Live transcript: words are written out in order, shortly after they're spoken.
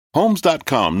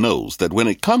Homes.com knows that when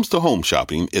it comes to home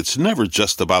shopping, it's never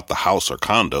just about the house or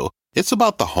condo. It's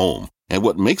about the home. And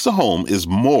what makes a home is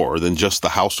more than just the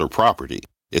house or property.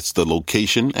 It's the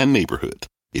location and neighborhood.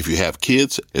 If you have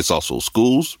kids, it's also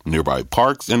schools, nearby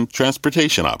parks, and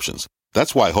transportation options.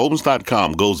 That's why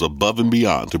Homes.com goes above and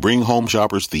beyond to bring home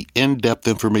shoppers the in-depth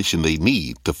information they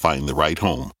need to find the right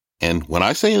home. And when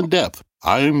I say in-depth,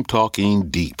 I'm talking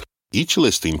deep. Each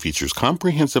listing features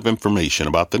comprehensive information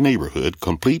about the neighborhood,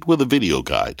 complete with a video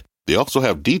guide. They also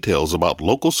have details about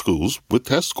local schools with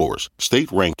test scores, state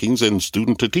rankings, and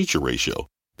student-to-teacher ratio.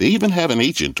 They even have an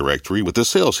agent directory with the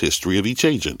sales history of each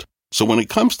agent. So when it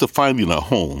comes to finding a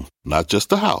home, not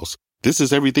just a house, this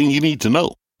is everything you need to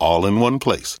know, all in one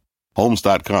place.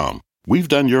 Homes.com. We've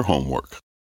done your homework.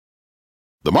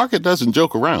 The market doesn't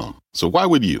joke around, so why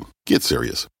would you? Get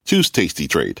serious. Choose Tasty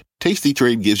Trade. Tasty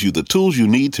Trade gives you the tools you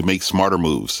need to make smarter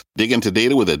moves. Dig into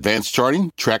data with advanced charting,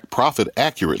 track profit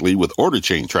accurately with order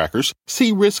chain trackers,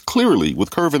 see risk clearly with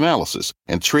curve analysis,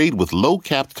 and trade with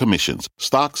low-capped commissions,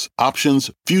 stocks, options,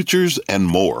 futures, and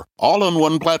more, all on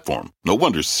one platform. No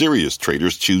wonder serious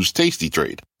traders choose Tasty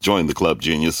Trade. Join the club,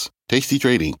 genius. Tasty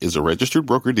Trading is a registered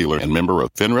broker-dealer and member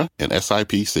of FINRA and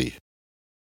SIPC.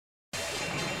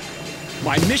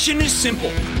 My mission is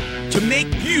simple, to make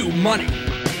you money.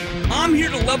 I'm here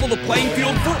to level the playing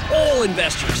field for all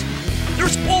investors.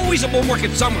 There's always a bull market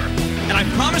somewhere, and I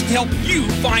promise to help you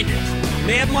find it.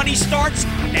 Mad Money starts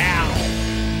now.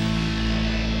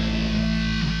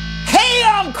 Hey,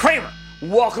 I'm Cramer.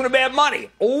 Welcome to Mad Money.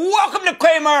 Welcome to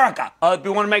Cramerica. If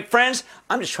you want to make friends,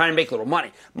 I'm just trying to make a little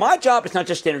money. My job is not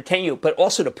just to entertain you, but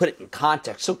also to put it in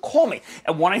context. So call me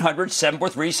at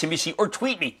 1-800-743-CBC or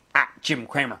tweet me at Jim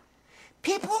Cramer.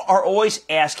 People are always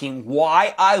asking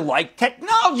why I like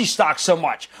technology stocks so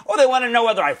much. Or they want to know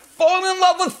whether I've fallen in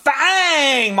love with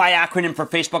FANG, my acronym for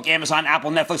Facebook, Amazon,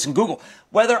 Apple, Netflix, and Google.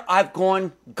 Whether I've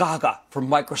gone gaga for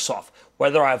Microsoft.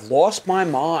 Whether I've lost my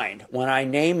mind when I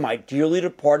named my dearly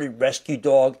departed rescue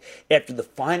dog after the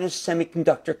finest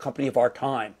semiconductor company of our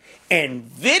time,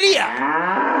 NVIDIA.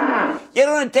 Yet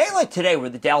on a day like today, where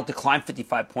the Dow declined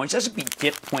 55 points, S&P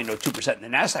dipped 0.02%, and the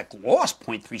Nasdaq lost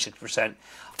 0.36%,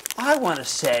 I want to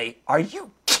say, are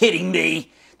you kidding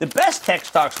me? The best tech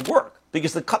stocks work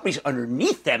because the companies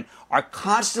underneath them are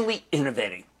constantly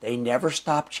innovating. They never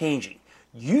stop changing,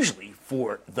 usually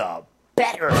for the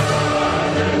better.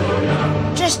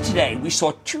 Just today, we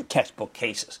saw two textbook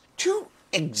cases, two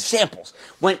examples.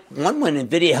 One when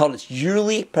NVIDIA held its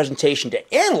yearly presentation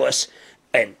to analysts,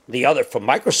 and the other from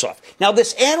Microsoft. Now,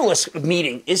 this analyst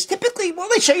meeting is typically, well,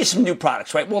 they show you some new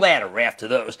products, right? Well, they had a raft of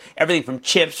those. Everything from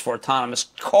chips for autonomous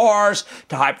cars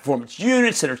to high-performance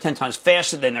units that are 10 times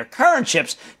faster than their current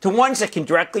chips to ones that can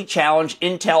directly challenge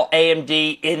Intel,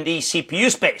 AMD in the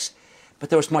CPU space. But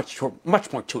there was much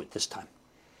more to it this time.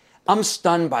 I'm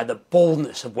stunned by the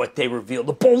boldness of what they revealed,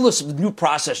 the boldness of new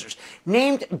processors,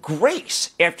 named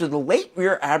Grace after the late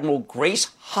Rear Admiral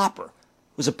Grace Hopper,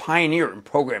 who was a pioneer in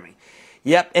programming.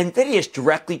 Yep, NVIDIA is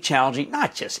directly challenging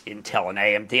not just Intel and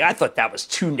AMD. I thought that was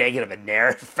too negative a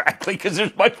narrative, frankly, because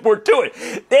there's much more to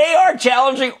it. They are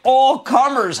challenging all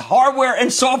comers, hardware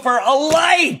and software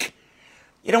alike.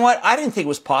 You know what? I didn't think it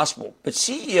was possible, but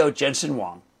CEO Jensen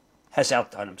Huang has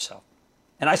outdone himself.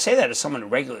 And I say that as someone who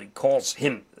regularly calls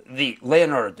him the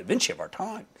Leonardo da Vinci of our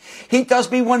time. He does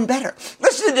me one better.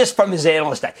 Listen to this from his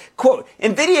analyst day. Quote,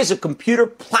 NVIDIA is a computer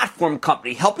platform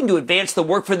company helping to advance the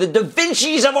work for the Da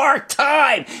Vincis of our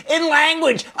time in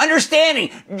language,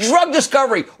 understanding, drug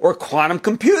discovery, or quantum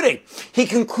computing. He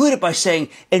concluded by saying,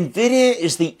 NVIDIA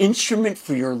is the instrument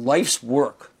for your life's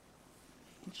work.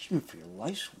 Instrument for your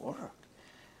life's work.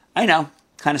 I know,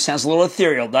 kind of sounds a little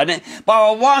ethereal, doesn't it?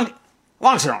 But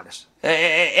Huang's an artist.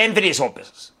 NVIDIA's whole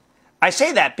business. I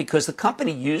say that because the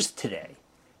company used today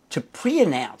to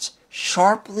pre-announce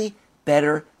sharply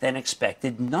better than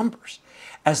expected numbers.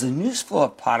 As the news flow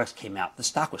of products came out, the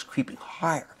stock was creeping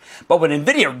higher. But when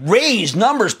NVIDIA raised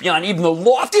numbers beyond even the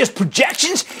loftiest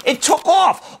projections, it took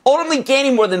off, ultimately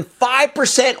gaining more than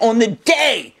 5% on the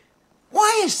day.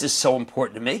 Why is this so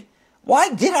important to me?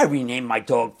 Why did I rename my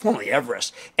dog, formerly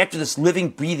Everest, after this living,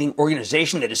 breathing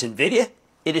organization that is NVIDIA?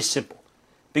 It is simple.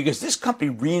 Because this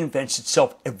company reinvents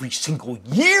itself every single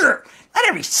year. Not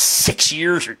every 6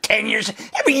 years or 10 years,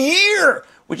 every year,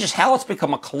 which is how it's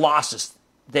become a colossus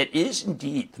that is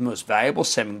indeed the most valuable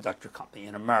semiconductor company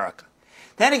in America.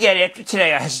 Then again, after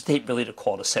today, I hesitate really to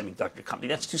call it a semiconductor company.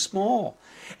 That's too small.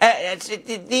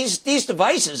 These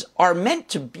devices are meant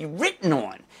to be written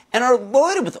on and are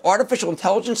loaded with artificial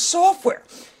intelligence software.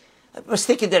 I was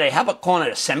thinking today, how about calling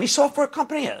it a semi-software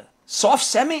company, a Soft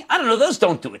semi? I don't know. Those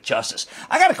don't do it justice.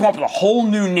 I got to come up with a whole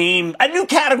new name, a new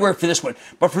category for this one.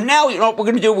 But for now, you know what we're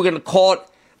going to do? We're going to call it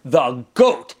the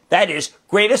GOAT. That is,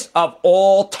 greatest of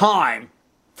all time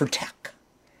for tech.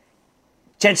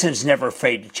 Jensen's never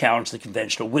afraid to challenge the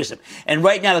conventional wisdom. And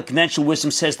right now, the conventional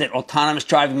wisdom says that autonomous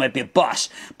driving might be a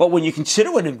bust. But when you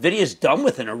consider what NVIDIA's done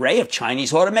with an array of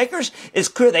Chinese automakers, it's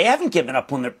clear they haven't given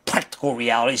up on the practical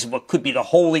realities of what could be the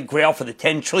holy grail for the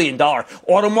 $10 trillion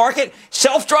auto market,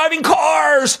 self-driving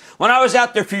cars. When I was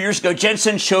out there a few years ago,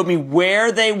 Jensen showed me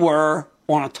where they were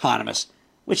on autonomous,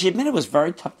 which he admitted was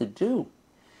very tough to do.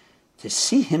 To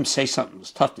see him say something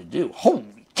was tough to do.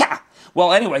 Holy cow.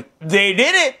 Well, anyway, they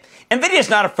did it. NVIDIA's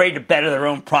not afraid to better their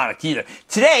own product either.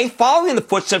 Today, following in the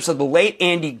footsteps of the late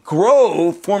Andy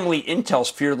Grove, formerly Intel's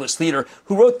fearless leader,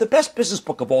 who wrote the best business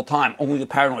book of all time, Only the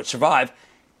Paranoid Survive,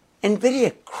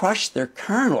 NVIDIA crushed their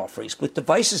current offerings with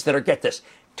devices that are, get this,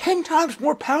 10 times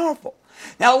more powerful.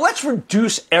 Now, let's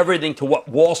reduce everything to what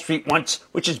Wall Street wants,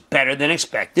 which is better than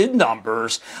expected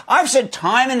numbers. I've said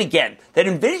time and again that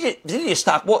NVIDIA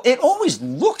stock, well, it always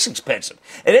looks expensive.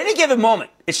 At any given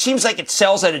moment, it seems like it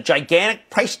sells at a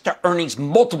gigantic price-to-earnings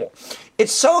multiple.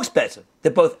 It's so expensive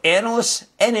that both analysts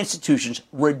and institutions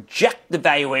reject the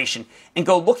valuation and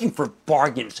go looking for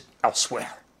bargains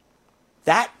elsewhere.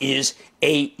 That is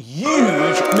a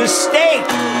huge mistake.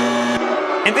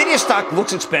 NVIDIA stock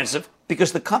looks expensive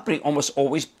because the company almost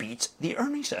always beats the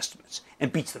earnings estimates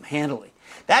and beats them handily.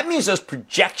 That means those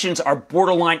projections are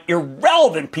borderline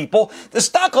irrelevant, people. The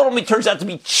stock ultimately turns out to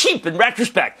be cheap in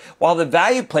retrospect, while the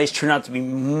value plays turn out to be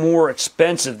more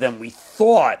expensive than we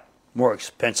thought, more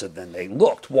expensive than they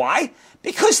looked. Why?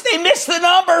 Because they missed the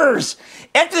numbers.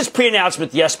 After this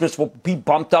pre-announcement, the estimates will be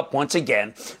bumped up once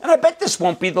again, and I bet this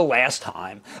won't be the last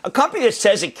time. A company that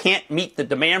says it can't meet the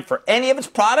demand for any of its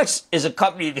products is a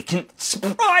company that can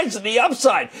surprise on the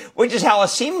upside, which is how a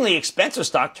seemingly expensive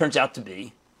stock turns out to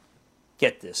be.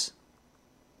 Get this.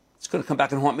 It's going to come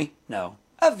back and haunt me? No.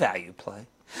 A value play.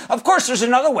 Of course, there's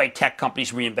another way tech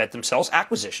companies reinvent themselves,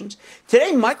 acquisitions.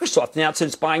 Today, Microsoft announced that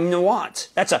it's buying Nuance.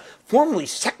 That's a formerly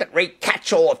second-rate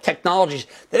catch-all of technologies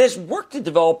that has worked to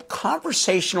develop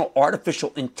conversational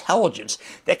artificial intelligence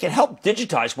that can help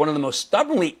digitize one of the most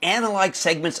stubbornly analog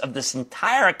segments of this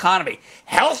entire economy,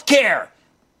 healthcare.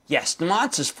 Yes,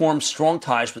 Nuance has formed strong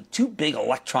ties with two big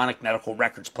electronic medical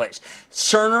records players,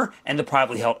 Cerner and the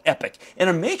privately held Epic, in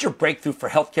a major breakthrough for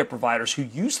healthcare providers who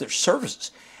use their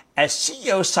services. As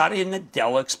CEO Satya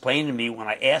Nadella explained to me when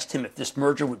I asked him if this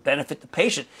merger would benefit the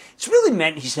patient, it's really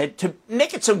meant, he said, to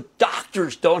make it so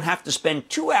doctors don't have to spend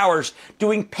 2 hours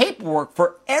doing paperwork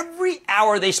for every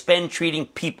hour they spend treating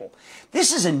people.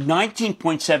 This is a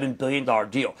 $19.7 billion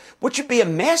deal, which would be a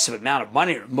massive amount of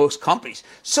money to most companies.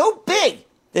 So big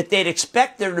that they'd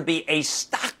expect there to be a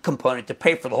stock component to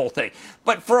pay for the whole thing.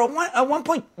 But for a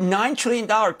 $1.9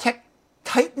 trillion tech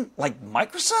titan like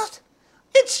Microsoft,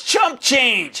 it's chump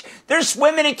change. They're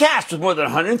swimming in cash with more than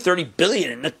 $130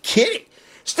 billion in the kitty.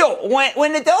 Still, when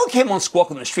Nadella came on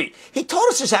Squawk on the Street, he told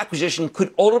us this acquisition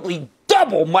could ultimately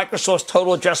double Microsoft's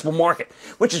total addressable market,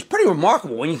 which is pretty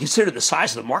remarkable when you consider the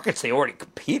size of the markets they already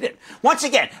compete in. Once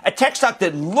again, a tech stock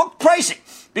that looked pricey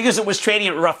because it was trading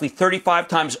at roughly 35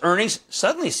 times earnings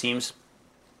suddenly seems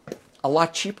a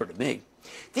lot cheaper to me.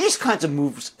 These kinds of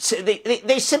moves,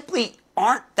 they simply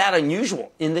aren't that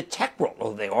unusual in the tech world,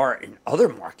 although they are in other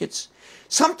markets.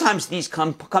 Sometimes these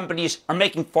companies are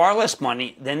making far less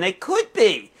money than they could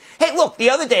be. Hey, look, the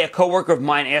other day a coworker of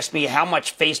mine asked me how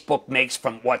much Facebook makes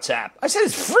from WhatsApp. I said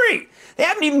it's free. They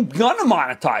haven't even begun to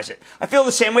monetize it. I feel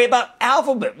the same way about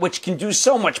Alphabet, which can do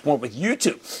so much more with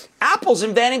YouTube. Apple's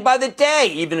inventing by the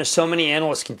day, even as so many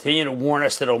analysts continue to warn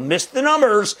us that it'll miss the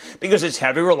numbers because its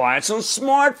heavy reliance on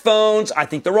smartphones. I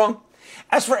think they're wrong.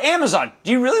 As for Amazon,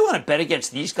 do you really want to bet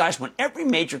against these guys when every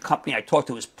major company I talk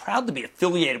to is proud to be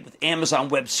affiliated with Amazon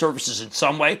Web Services in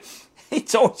some way?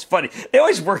 It's always funny. They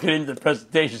always work it into the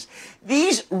presentations.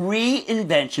 These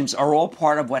reinventions are all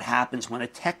part of what happens when a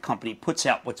tech company puts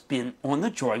out what's been on the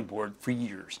drawing board for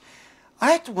years.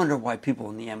 I have to wonder why people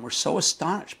in the end were so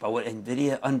astonished by what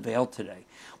NVIDIA unveiled today.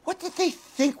 What did they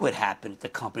think would happen at the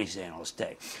company's analyst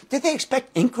day? Did they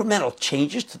expect incremental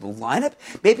changes to the lineup?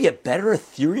 Maybe a better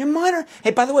Ethereum miner? Hey,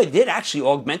 by the way, they did actually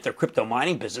augment their crypto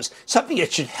mining business, something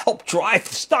that should help drive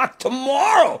the stock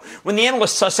tomorrow when the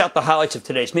analysts suss out the highlights of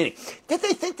today's meeting. Did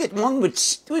they think that one would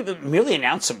merely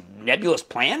announce some nebulous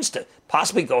plans to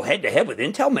possibly go head-to-head with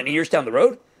Intel many years down the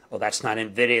road? Well, that's not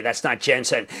NVIDIA, that's not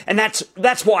Jensen. And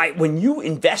that's why when you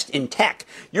invest in tech,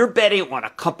 you're betting on a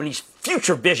company's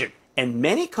future vision. And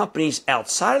many companies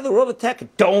outside of the world of tech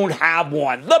don't have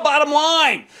one. The bottom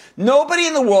line, nobody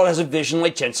in the world has a vision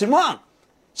like Jensen Huang.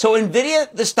 So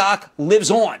NVIDIA, the stock, lives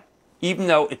on, even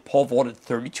though it pole vaulted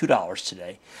 $32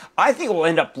 today. I think it will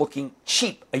end up looking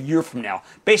cheap a year from now,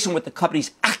 based on what the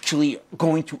company's actually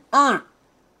going to earn,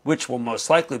 which will most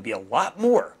likely be a lot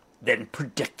more than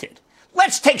predicted.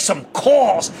 Let's take some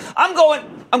calls. I'm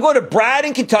going to Brad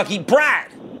in Kentucky.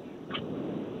 Brad.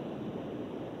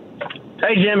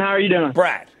 Hey, Jim, how are you doing?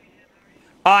 Brad.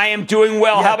 I am doing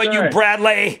well. Yes, how about sir. you,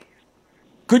 Bradley?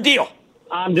 Good deal.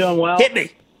 I'm doing well. Hit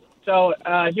me. So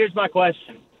here's my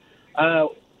question.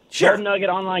 Sure. Golden Nugget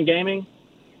Online Gaming.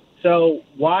 So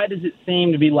why does it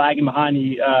seem to be lagging behind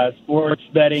the sports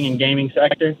betting and gaming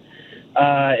sector?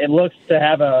 It looks to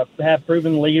have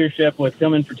proven leadership with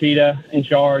Tillman Fertitta in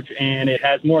charge, and it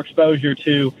has more exposure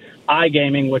to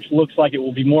iGaming, which looks like it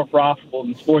will be more profitable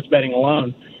than sports betting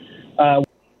alone.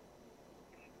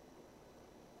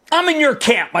 I'm in your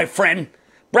camp, my friend.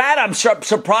 Brad, I'm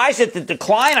surprised at the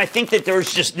decline. I think that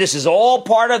this is all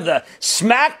part of the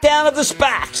smackdown of the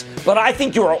SPACs. But I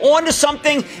think you are on to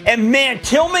something. And man,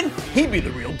 Tillman, he'd be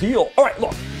the real deal. All right,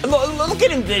 look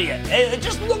at NVIDIA.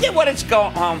 Just look at what it's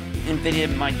going on.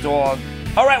 NVIDIA, my dog.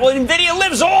 All right, well, NVIDIA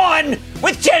lives on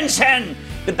with Jensen.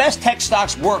 The best tech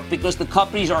stocks work because the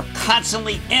companies are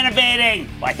constantly innovating,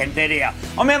 like NVIDIA.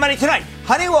 On Mad Money tonight,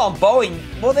 Honeywell and Boeing,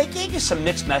 well, they gave you some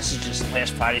mixed messages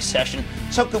last Friday's session.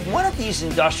 So could one of these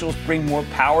industrials bring more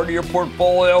power to your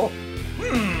portfolio?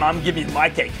 I'm giving you my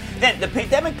take. Then the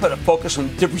pandemic put a focus on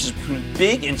the differences between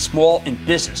big and small in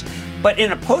business. But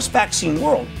in a post-vaccine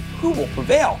world, who will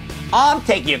prevail? I'm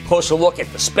taking a closer look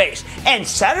at the space. And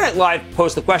Saturday Night Live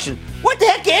posed the question, what the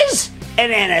heck is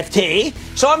an NFT?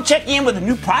 So I'm checking in with a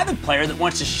new private player that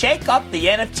wants to shake up the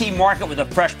NFT market with a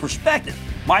fresh perspective.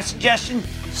 My suggestion,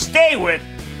 stay with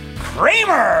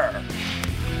Cramer.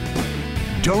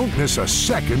 Don't miss a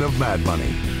second of Mad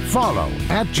Money. Follow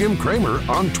 @JimCramer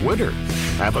on Twitter.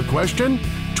 Have a question?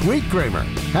 Tweet Cramer.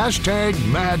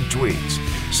 #MadTweets.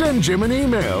 Send Jim an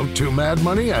email to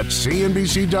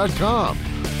madmoney@cnbc.com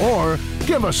or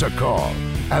give us a call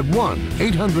at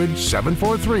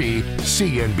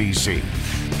 1-800-743-CNBC.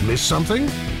 Miss something?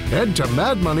 Head to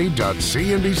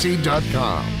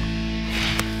madmoney.cnbc.com.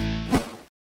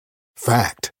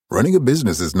 Fact. Running a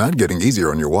business is not getting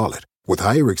easier on your wallet. With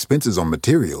higher expenses on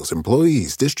materials,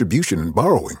 employees, distribution, and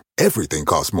borrowing, everything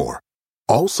costs more.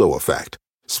 Also a fact.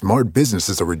 Smart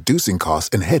businesses are reducing costs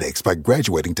and headaches by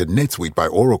graduating to NetSuite by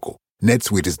Oracle.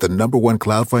 NetSuite is the #1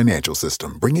 cloud financial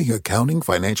system, bringing accounting,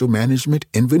 financial management,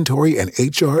 inventory, and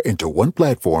HR into one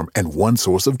platform and one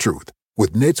source of truth.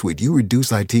 With NetSuite, you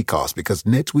reduce IT costs because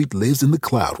NetSuite lives in the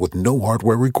cloud with no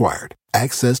hardware required.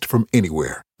 Accessed from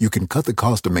anywhere, you can cut the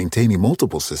cost of maintaining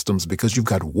multiple systems because you've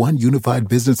got one unified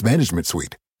business management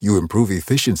suite. You improve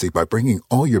efficiency by bringing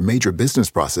all your major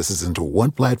business processes into one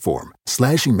platform,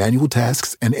 slashing manual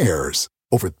tasks and errors.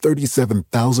 Over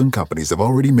 37,000 companies have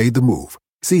already made the move.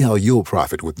 See how you'll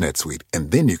profit with NetSuite,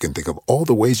 and then you can think of all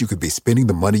the ways you could be spending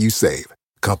the money you save.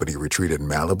 Company retreat in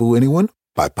Malibu, anyone?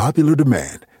 By popular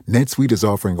demand, NetSuite is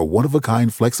offering a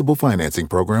one-of-a-kind flexible financing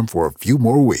program for a few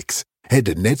more weeks. Head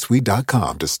to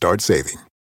netsuite.com to start saving.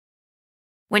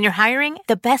 When you're hiring,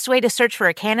 the best way to search for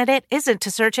a candidate isn't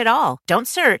to search at all. Don't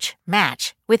search,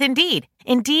 match with Indeed.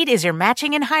 Indeed is your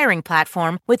matching and hiring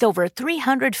platform with over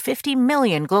 350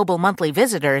 million global monthly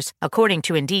visitors, according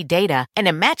to Indeed data, and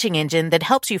a matching engine that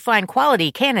helps you find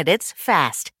quality candidates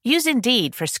fast. Use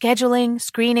Indeed for scheduling,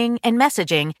 screening, and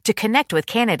messaging to connect with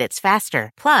candidates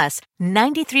faster. Plus,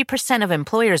 93% of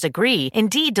employers agree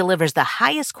Indeed delivers the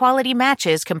highest quality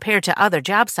matches compared to other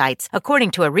job sites, according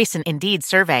to a recent Indeed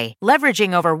survey.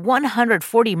 Leveraging over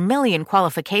 140 million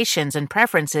qualifications and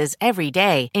preferences every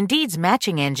day, Indeed's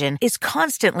matching engine is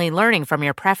constantly learning from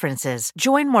your preferences.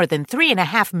 Join more than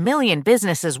 3.5 million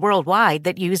businesses worldwide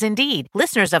that use Indeed.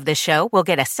 Listeners of this show will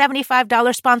get a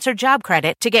 $75 sponsored job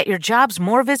credit to get your jobs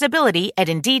more visibility at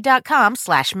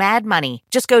Indeed.com/madmoney.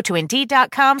 Just go to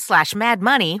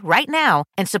Indeed.com/madmoney right now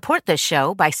and support this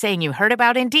show by saying you heard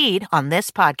about Indeed on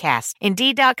this podcast.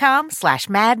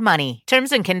 Indeed.com/madmoney.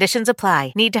 Terms and conditions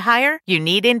apply. Need to hire? You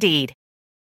need Indeed.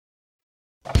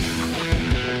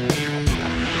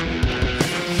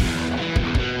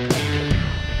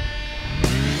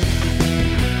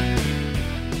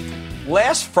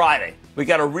 Last Friday, we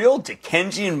got a real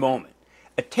Dickensian moment.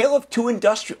 A tale of two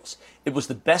industrials. It was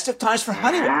the best of times for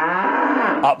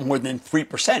Honeywell, up more than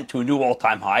 3% to a new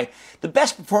all-time high, the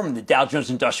best performer in the Dow Jones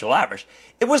Industrial Average.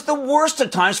 It was the worst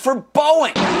of times for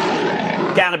Boeing,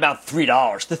 down about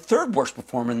 $3, the third worst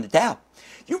performer in the Dow.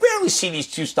 You rarely see these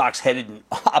two stocks headed in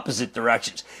opposite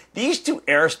directions. These two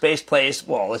aerospace plays,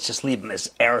 well, let's just leave them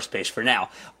as aerospace for now,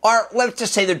 are, let's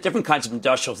just say, they're different kinds of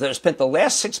industrials that have spent the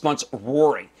last 6 months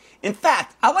roaring. In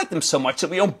fact, I like them so much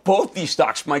that we own both these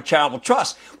stocks for my charitable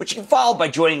trust, which you can follow by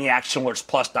joining the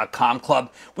ActionAlertsPlus.com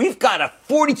club. We've got a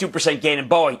 42% gain in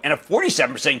Boeing and a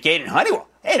 47% gain in Honeywell.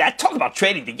 Hey, talk about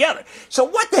trading together. So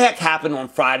what the heck happened on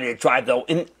Friday to drive, though,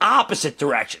 in opposite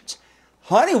directions?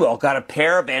 Honeywell got a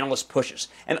pair of analyst pushes,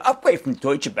 an upgrade from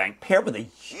Deutsche Bank paired with a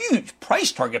huge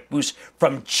price target boost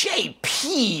from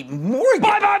J.P. Morgan.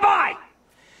 Buy!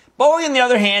 Boeing, on the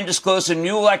other hand, disclosed a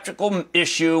new electrical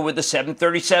issue with the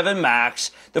 737 MAX,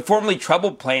 the formerly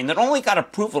troubled plane that only got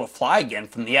approval to fly again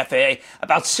from the FAA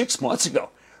about 6 months ago.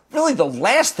 Really the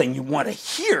last thing you want to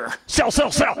hear. Sell!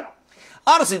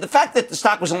 Honestly, the fact that the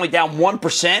stock was only down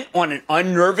 1% on an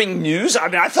unnerving news, I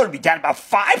thought it'd be down about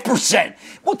 5%.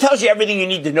 Well, it tells you everything you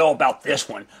need to know about this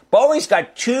one. Boeing's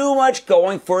got too much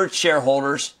going for its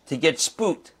shareholders to get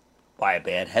spooked by a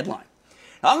bad headline.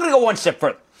 Now, I'm going to go one step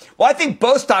further. Well, I think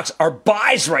both stocks are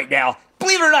buys right now.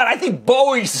 Believe it or not, I think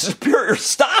Boeing's the superior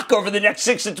stock over the next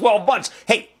 6 to 12 months.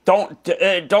 Hey, don't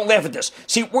laugh at this.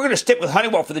 See, we're going to stick with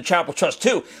Honeywell for the charitable trust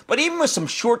too. But even with some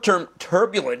short-term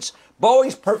turbulence,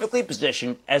 Boeing's perfectly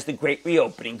positioned as the great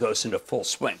reopening goes into full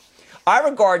swing. I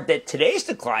regard that today's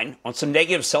decline on some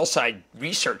negative sell-side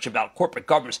research about corporate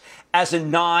governance as a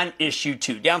non-issue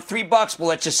too. Down $3, well,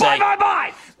 let's just say...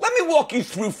 Buy! Let me walk you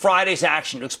through Friday's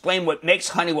action to explain what makes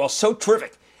Honeywell so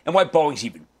terrific and why Boeing's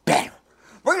even better.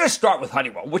 We're going to start with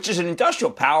Honeywell, which is an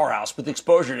industrial powerhouse with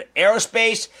exposure to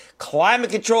aerospace, climate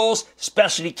controls,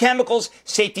 specialty chemicals,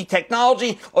 safety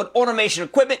technology, automation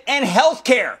equipment, and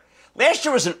healthcare. Last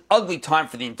year was an ugly time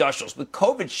for the industrials, with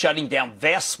COVID shutting down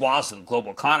vast swaths of the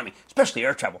global economy, especially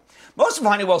air travel. Most of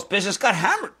Honeywell's business got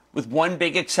hammered, with one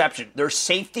big exception, their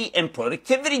safety and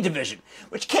productivity division,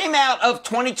 which came out of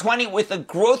 2020 with a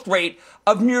growth rate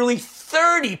of nearly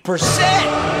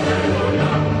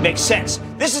 30%. Makes sense.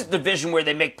 This is the division where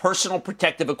they make personal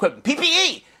protective equipment,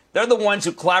 PPE. They're the ones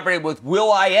who collaborated with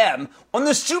Will.i.am on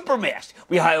the Super Mask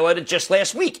we highlighted just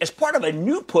last week as part of a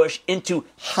new push into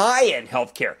high-end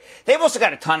healthcare. They've also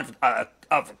got a ton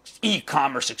of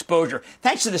e-commerce exposure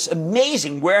thanks to this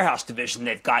amazing warehouse division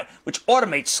they've got, which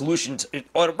automates solutions right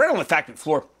on the factory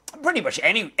floor, pretty much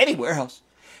any warehouse.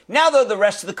 Now, though, the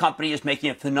rest of the company is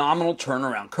making a phenomenal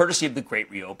turnaround courtesy of the great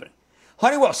reopening.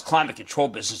 Honeywell's climate control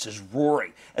business is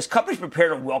roaring as companies prepare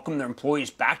to welcome their employees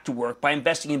back to work by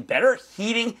investing in better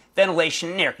heating,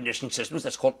 ventilation, and air conditioning systems.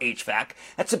 That's called HVAC.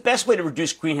 That's the best way to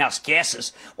reduce greenhouse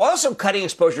gases while also cutting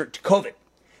exposure to COVID.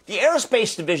 The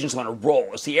aerospace division's on a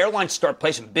roll as the airlines start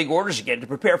placing big orders again to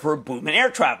prepare for a boom in air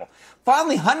travel.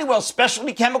 Finally, Honeywell's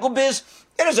specialty chemical biz,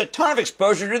 it has a ton of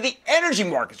exposure to the energy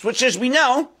markets, which, as we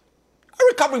know, are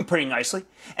recovering pretty nicely.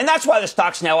 And that's why the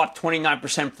stock's now up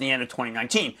 29% from the end of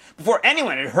 2019, before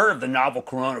anyone had heard of the novel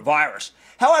coronavirus.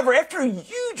 However, after a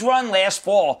huge run last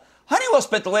fall, Honeywell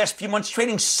spent the last few months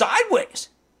trading sideways.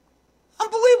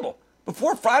 Unbelievable.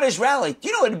 Before Friday's rally, do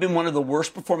you know it had been one of the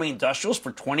worst performing industrials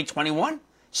for 2021?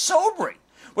 Sobering.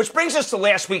 Which brings us to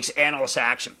last week's analyst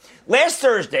action. Last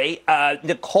Thursday,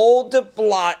 Nicole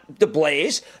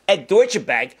DeBlaise at Deutsche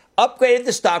Bank upgraded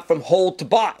the stock from hold to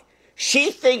buy.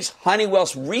 She thinks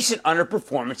Honeywell's recent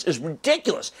underperformance is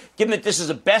ridiculous, given that this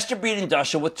is a best-of-breed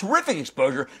industrial with terrific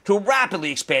exposure to a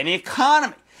rapidly expanding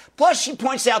economy. Plus, she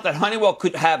points out that Honeywell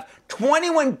could have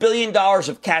 $21 billion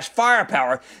of cash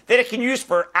firepower that it can use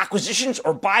for acquisitions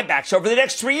or buybacks over the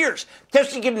next 3 years,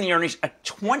 potentially giving the earnings a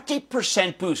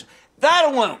 20% boost.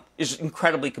 That alone is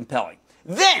incredibly compelling.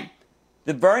 Then,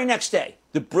 the very next day,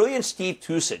 the brilliant Steve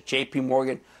Tusa at J.P.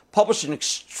 Morgan published an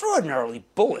extraordinarily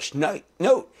bullish note,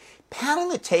 pounding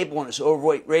the table on his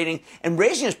overweight rating and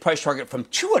raising his price target from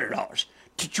 $200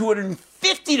 to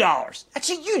 $250. That's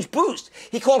a huge boost.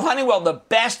 He called Honeywell the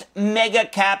best mega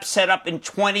cap setup in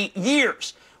 20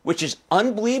 years, which is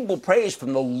unbelievable praise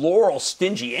from the Laurel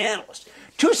stingy analyst.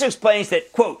 Tusa explains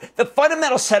that, quote, the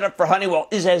fundamental setup for Honeywell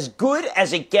is as good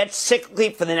as it gets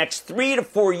cyclically for the next 3 to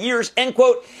 4 years, end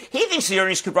quote. He thinks the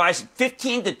earnings could rise at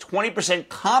 15 to 20%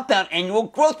 compound annual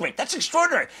growth rate. That's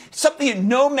extraordinary. It's something that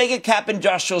no mega cap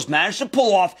industrials managed to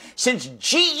pull off since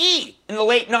GE in the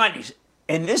late 90s.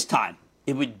 And this time,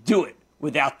 it would do it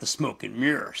without the smoke and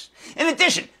mirrors. In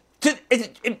addition,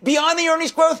 beyond the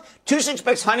earnings growth, Tusa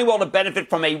expects Honeywell to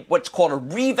benefit from what's called a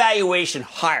revaluation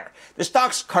higher. The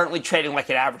stock's currently trading like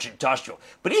an average industrial,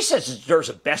 but he says it deserves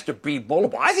a best-of-breed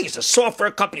multiple. I think it's a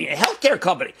software company, a healthcare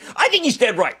company. I think he's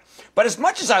dead right. But as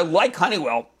much as I like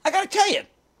Honeywell, I got to tell you,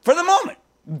 for the moment,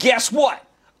 guess what?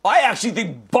 I actually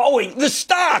think Boeing, the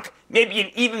stock, may be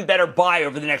an even better buy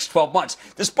over the next 12 months,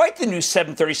 despite the new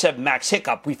 737 MAX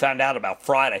hiccup we found out about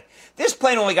Friday. This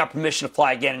plane only got permission to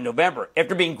fly again in November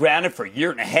after being grounded for a year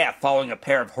and a half following a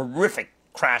pair of horrific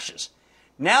crashes.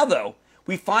 Now, though,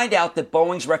 we find out that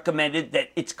Boeing's recommended that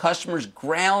its customers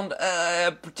ground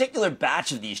a particular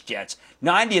batch of these jets,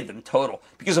 90 of them total,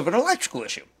 because of an electrical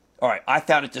issue. All right, I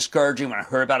found it discouraging when I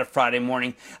heard about it Friday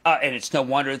morning, and it's no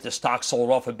wonder that the stock sold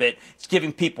off a bit. It's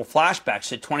giving people flashbacks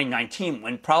to 2019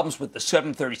 when problems with the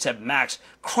 737 MAX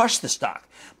crushed the stock.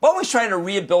 Boeing's trying to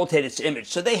rehabilitate its image,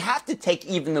 so they have to take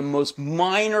even the most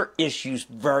minor issues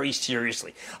very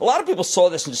seriously. A lot of people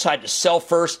saw this and decided to sell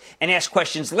first and ask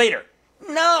questions later.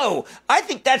 No, I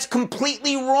think that's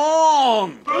completely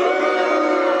wrong.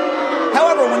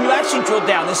 However, when you actually drill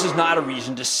down, this is not a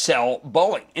reason to sell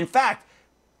Boeing. In fact,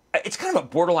 it's kind of a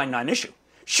borderline non-issue.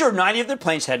 Sure, 90 of their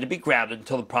planes had to be grounded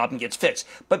until the problem gets fixed,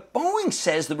 but Boeing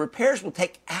says the repairs will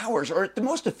take hours or at the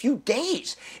most a few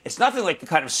days. It's nothing like the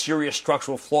kind of serious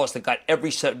structural flaws that got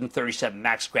every 737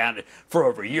 MAX grounded for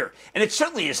over a year. And it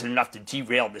certainly isn't enough to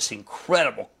derail this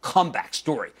incredible comeback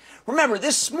story. Remember,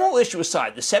 this small issue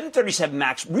aside, the 737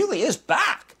 MAX really is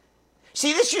back.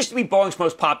 See, this used to be Boeing's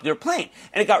most popular plane,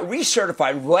 and it got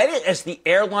recertified right as the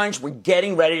airlines were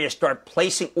getting ready to start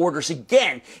placing orders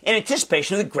again in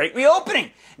anticipation of the great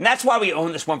reopening. And that's why we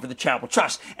own this one for the Charitable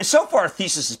Trust. And so far, our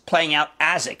thesis is playing out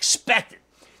as expected.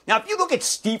 Now, if you look at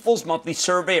Stifel's monthly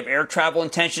survey of air travel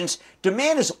intentions,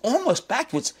 demand is almost back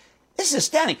to its, this is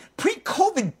astounding,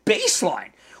 pre-COVID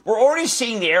baseline. We're already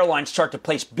seeing the airlines start to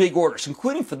place big orders,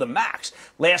 including for the MAX.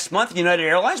 Last month, United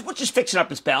Airlines, which is fixing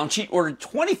up its balance sheet, ordered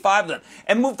 25 of them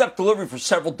and moved up delivery for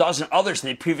several dozen others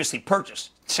they previously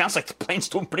purchased. Sounds like the plane's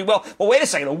doing pretty well. Well, wait a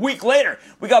second. A week later,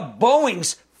 we got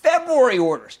Boeing's February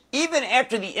orders. Even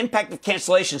after the impact of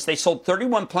cancellations, they sold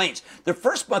 31 planes, their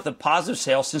first month of positive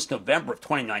sales since November of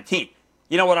 2019.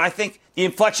 You know what I think? The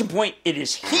inflection point, it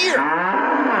is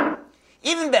here.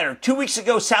 Even better, 2 weeks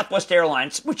ago, Southwest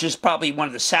Airlines, which is probably one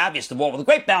of the savviest of all with a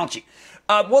great balance sheet,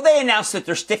 they announced that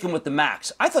they're sticking with the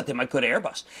MAX. I thought they might go to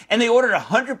Airbus. And they ordered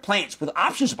 100 planes with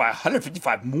options to buy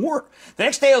 155 more. The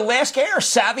next day, Alaska Air, a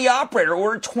savvy operator,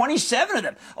 ordered 27 of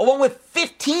them, along with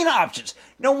 15 options.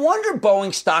 No wonder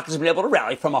Boeing stock has been able to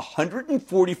rally from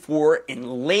 144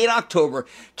 in late October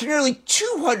to nearly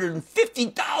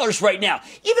 $250 right now,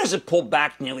 even as it pulled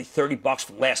back nearly $30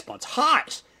 from last month's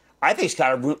highs. I think it's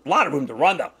got a lot of room to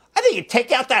run, though. I think you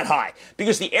take out that high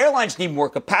because the airlines need more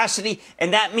capacity,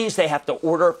 and that means they have to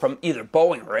order from either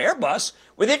Boeing or Airbus.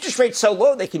 With interest rates so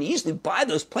low, they can easily buy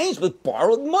those planes with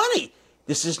borrowed money.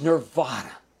 This is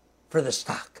nirvana for the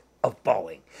stock of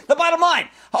Boeing. The bottom line,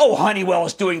 Honeywell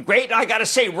is doing great, and I got to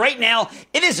say right now,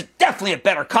 it is definitely a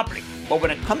better company. But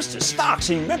when it comes to stocks,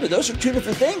 and remember, those are two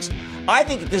different things, I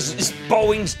think this is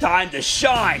Boeing's time to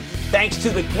shine, thanks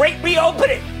to the great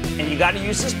reopening. And you got to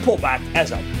use this pullback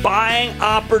as a buying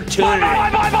opportunity.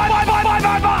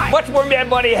 Buy. Much more Mad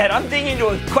Money ahead. I'm digging into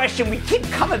a question we keep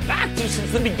coming back to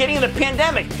since the beginning of the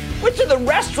pandemic. Which of the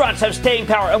restaurants have staying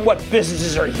power and what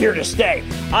businesses are here to stay?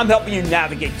 I'm helping you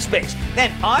navigate the space.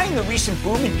 Then, eyeing the recent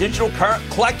boom in digital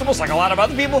collectibles like a lot of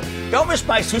other people, don't miss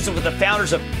my exclusive with the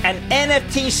founders of an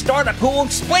NFT startup who will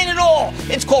explain it all.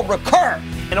 It's called Recur.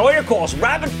 And all your calls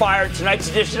rapid fire in tonight's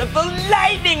edition of the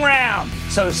Lightning Round.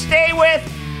 So stay with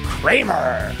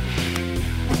Cramer.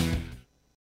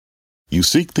 You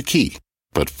seek the key,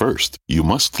 but first, you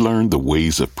must learn the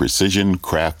ways of precision,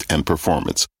 craft, and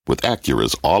performance with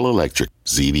Acura's all-electric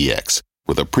ZDX.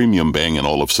 With a premium Bang &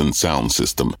 Olufsen sound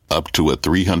system up to a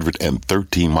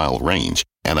 313-mile range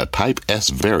and a Type S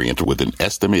variant with an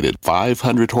estimated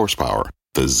 500 horsepower,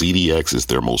 the ZDX is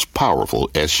their most powerful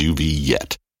SUV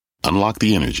yet. Unlock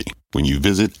the energy when you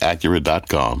visit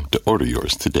Acura.com to order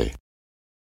yours today.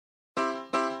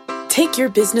 Take your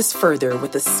business further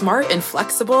with the smart and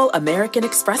flexible American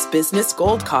Express Business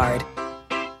Gold Card.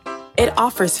 It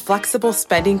offers flexible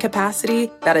spending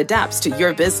capacity that adapts to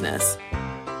your business.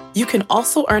 You can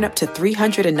also earn up to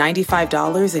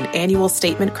 $395 in annual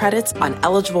statement credits on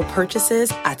eligible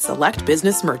purchases at select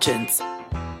business merchants.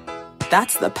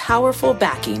 That's the powerful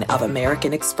backing of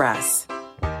American Express.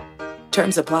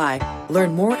 Terms apply.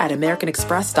 Learn more at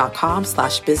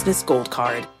americanexpress.com/business gold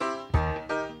card.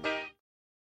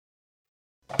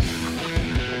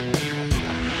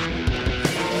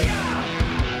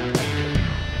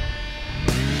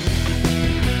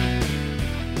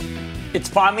 It's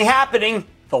finally happening.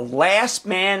 The last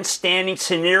man standing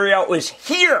scenario is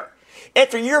here.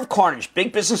 After a year of carnage,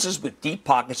 big businesses with deep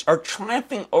pockets are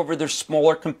triumphing over their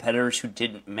smaller competitors who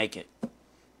didn't make it.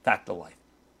 Fact of life.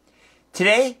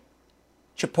 Today,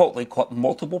 Chipotle caught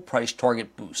multiple price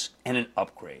target boosts and an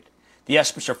upgrade. The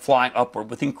estimates are flying upward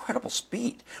with incredible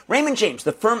speed. Raymond James,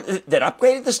 the firm that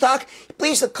upgraded the stock,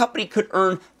 believes the company could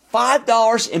earn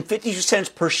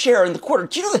 $5.52 per share in the quarter.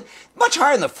 Do you know that much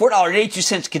higher than the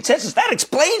 $4.82 consensus? That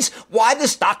explains why the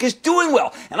stock is doing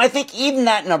well. And I think even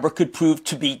that number could prove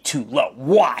to be too low.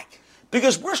 Why?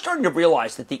 Because we're starting to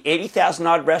realize that the 80,000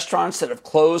 odd restaurants that have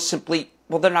closed simply,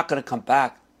 well, they're not going to come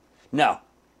back. No.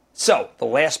 So the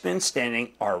last men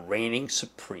standing are reigning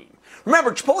supreme.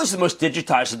 Remember, Chipotle is the most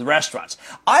digitized of the restaurants.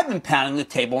 I've been pounding the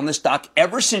table on this stock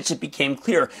ever since it became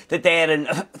clear that they had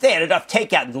enough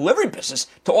takeout and delivery business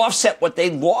to offset what they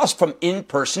lost from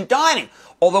in-person dining.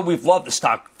 Although we've loved the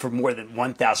stock for more than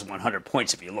 1,100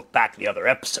 points if you look back at the other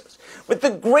episodes. With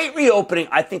the great reopening,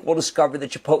 I think we'll discover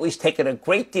that Chipotle's taken a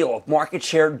great deal of market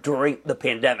share during the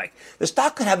pandemic. The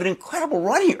stock could have an incredible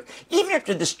run here, even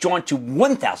after this jaunt to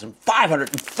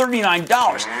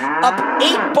 $1,539, up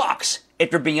 $8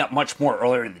 after being up much more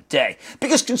earlier in the day,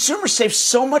 because consumers saved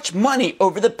so much money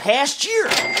over the past year.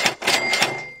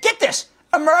 Get this,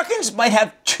 Americans might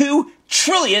have $2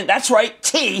 trillion, that's right,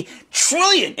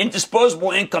 trillion in disposable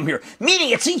income here,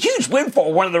 meaning it's a huge win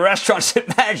for one of the restaurants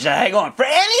that managed to hang on. For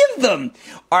any of them,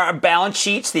 our balance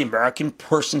sheets, the American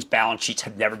person's balance sheets,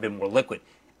 have never been more liquid,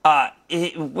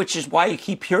 which is why you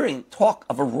keep hearing talk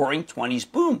of a roaring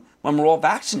 20s boom when we're all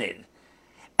vaccinated.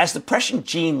 As the prescient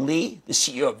Gene Lee, the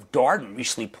CEO of Darden,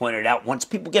 recently pointed out, once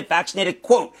people get vaccinated,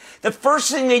 quote, the first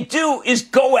thing they do is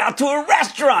go out to a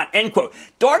restaurant, end quote.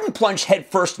 Darden plunged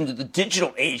headfirst into the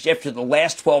digital age after the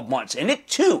last 12 months, and it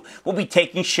too will be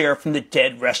taking share from the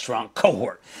dead restaurant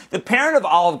cohort. The parent of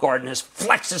Olive Garden has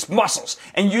flexed its muscles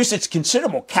and used its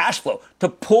considerable cash flow to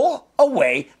pull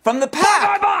away from the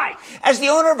pack. Bye. As the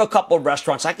owner of a couple of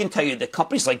restaurants, I can tell you that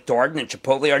companies like Darden and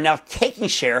Chipotle are now taking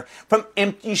share from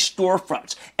empty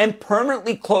storefronts and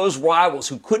permanently closed rivals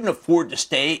who couldn't afford to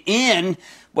stay in,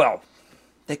 well,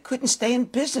 they couldn't stay in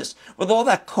business. With all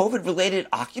that COVID-related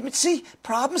occupancy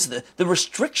problems, the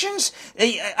restrictions,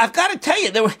 I've got to tell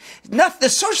you, the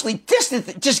socially distant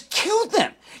that just killed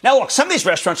them. Now, look, some of these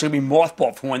restaurants are going to be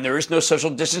mothballed for when there is no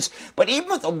social distance, but even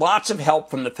with lots of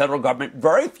help from the federal government,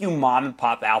 very few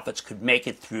mom-and-pop outfits could make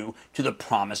it through to the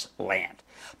promised land.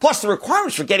 Plus, the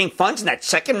requirements for getting funds in that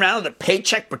second round of the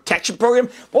Paycheck Protection Program,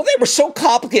 well, they were so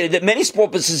complicated that many small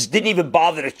businesses didn't even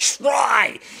bother to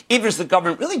try, even as the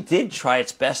government really did try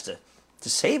its best to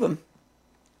save them.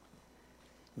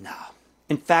 No.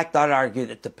 In fact, I'd argue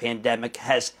that the pandemic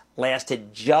has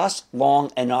lasted just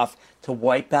long enough to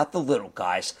wipe out the little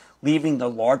guys, leaving the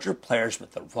larger players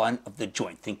with the run of the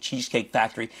joint. Think Cheesecake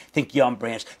Factory, think Yum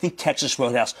Brands, think Texas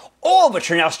Roadhouse, all of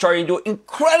which are now starting to do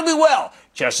incredibly well,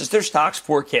 just as their stocks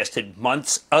forecasted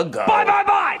months ago.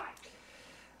 Bye!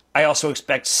 I also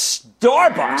expect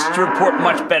Starbucks to report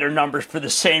much better numbers for the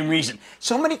same reason.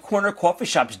 So many corner coffee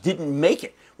shops didn't make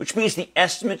it, which means the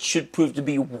estimates should prove to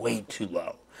be way too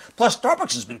low. Plus,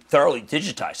 Starbucks has been thoroughly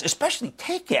digitized, especially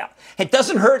takeout. It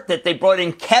doesn't hurt that they brought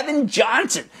in Kevin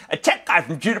Johnson, a tech guy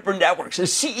from Juniper Networks,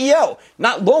 as CEO,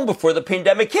 not long before the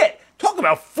pandemic hit. Talk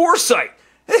about foresight.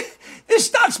 This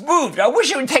stock's moved. I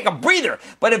wish it would take a breather.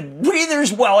 But if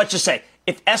breathers, well, let's just say,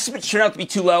 if estimates turn out to be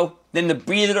too low, then the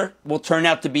breather will turn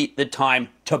out to be the time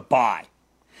to buy.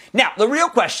 Now, the real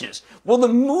question is, will the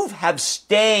move have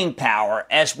staying power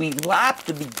as we lap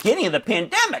the beginning of the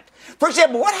pandemic? For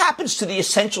example, what happens to the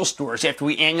essential stores after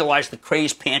we annualize the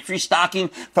crazed pantry stocking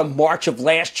from March of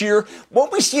last year?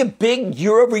 Won't we see a big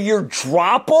year-over-year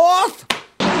drop-off?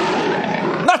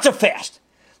 Not so fast.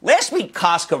 Last week,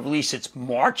 Costco released its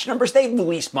March numbers. They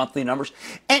released monthly numbers.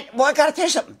 And, well, I got to tell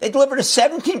you something. They delivered a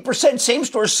 17%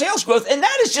 same-store sales growth, and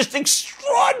that is just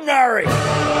extraordinary.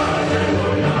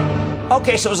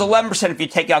 Okay, so it was 11% if you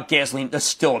take out gasoline. That's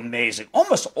still amazing.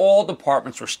 Almost all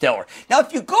departments were stellar. Now,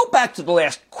 if you go back to the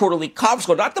last quarterly conference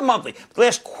call, not the monthly, but the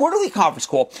last quarterly conference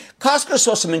call, Costco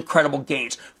saw some incredible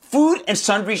gains. Food and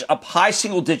sundries up high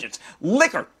single digits.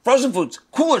 Liquor, frozen foods,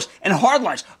 coolers, and hard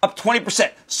lines up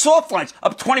 20%. Soft lines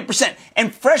up 20%.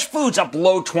 And fresh foods up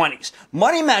low 20s.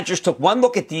 Money managers took one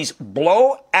look at these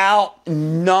blowout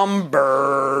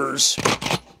numbers,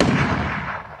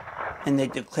 and they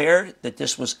declared that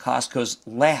this was Costco's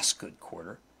last good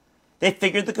quarter. They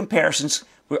figured the comparisons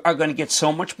are going to get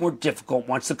so much more difficult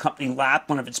once the company lapped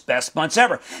one of its best months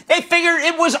ever. They figured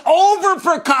it was over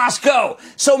for Costco.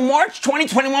 So March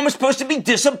 2021 was supposed to be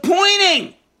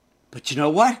disappointing. But you know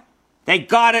what? They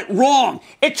got it wrong.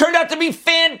 It turned out to be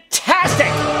fantastic.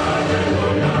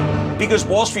 because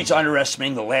Wall Street's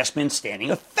underestimating the last man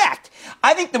standing effect.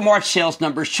 I think the March sales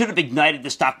numbers should have ignited the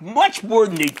stock much more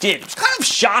than they did. It's kind of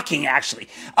shocking, actually,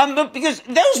 because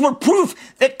those were proof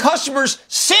that customers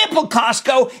sampled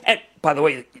Costco, and by the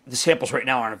way, the samples right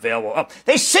now aren't available.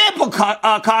 They sampled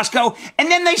Costco, and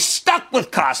then they stuck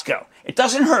with Costco. It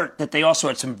doesn't hurt that they also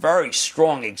had some very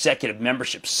strong executive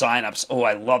membership signups. Oh,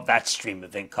 I love that stream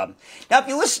of income. Now, if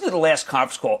you listen to the last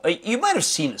conference call, you might have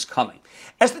seen this coming.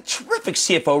 As the terrific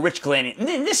CFO, Rich Galani, and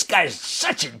this guy is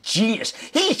such a genius,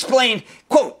 he explained,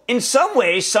 quote, in some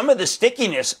ways, some of the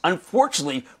stickiness,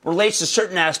 unfortunately, relates to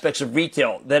certain aspects of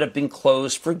retail that have been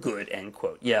closed for good, end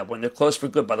quote. Yeah, when they're closed for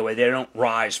good, by the way, they don't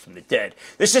rise from the dead.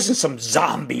 This isn't some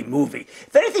zombie movie.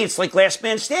 If anything, it's like Last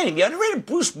Man Standing, the underrated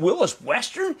Bruce Willis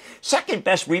Western, second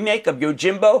best remake of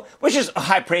Yojimbo, which is a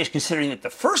high praise considering that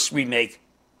the first remake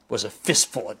was a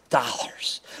fistful of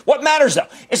dollars. What matters, though,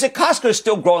 is that Costco is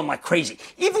still growing like crazy,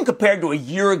 even compared to a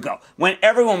year ago when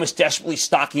everyone was desperately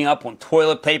stocking up on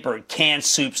toilet paper and canned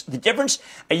soups. The difference,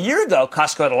 a year ago,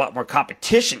 Costco had a lot more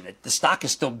competition. The stock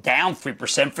is still down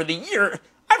 3% for the year.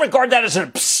 I regard that as an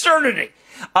absurdity.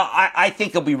 I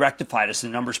think it'll be rectified as the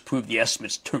numbers prove the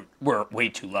estimates were way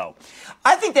too low.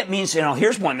 I think that means,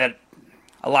 here's one that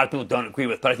a lot of people don't agree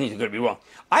with, but I think they're going to be wrong.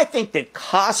 I think that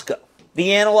Costco,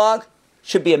 the analog,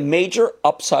 should be a major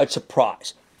upside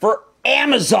surprise for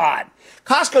Amazon.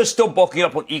 Costco is still bulking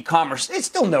up with e-commerce. It's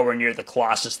still nowhere near the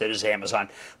colossus that is Amazon.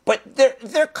 But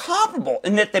they're comparable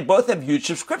in that they both have huge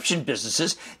subscription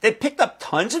businesses. They picked up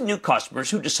tons of new customers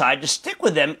who decide to stick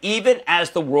with them even as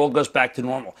the world goes back to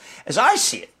normal. As I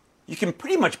see it, you can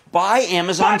pretty much buy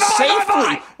Amazon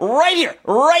safely right here,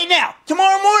 right now,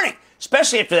 tomorrow morning.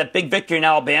 Especially after that big victory in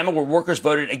Alabama where workers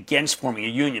voted against forming a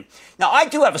union. Now, I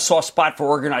do have a soft spot for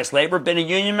organized labor, been a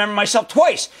union member myself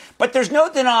twice, but there's no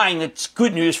denying that it's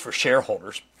good news for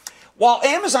shareholders. While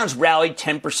Amazon's rallied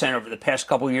 10% over the past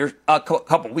couple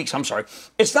weeks,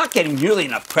 it's not getting nearly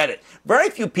enough credit. Very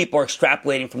few people are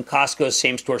extrapolating from Costco's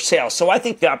same-store sales, so I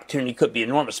think the opportunity could be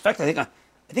enormous. In fact, I think I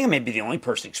may be the only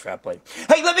person extrapolating.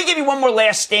 Hey, let me give you one more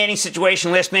last standing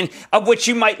situation, last minute, of which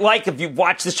you might like if you've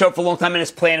watched the show for a long time, and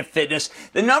it's Planet Fitness.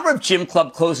 The number of gym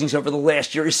club closings over the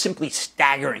last year is simply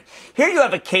staggering. Here you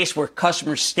have a case where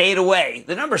customers stayed away.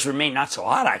 The numbers remain not so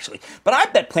hot, actually. But I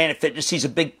bet Planet Fitness sees a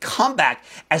big comeback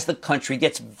as the country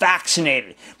gets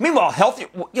vaccinated. Meanwhile,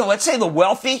 let's say the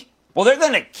wealthy, well, they're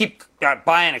going to keep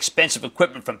buying expensive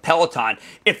equipment from Peloton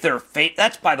if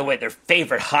that's, by the way, their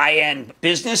favorite high-end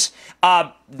business.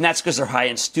 And that's because their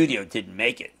high-end studio didn't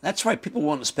make it. That's right. People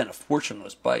willing to spend a fortune on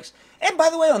those bikes. And by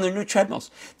the way, on their new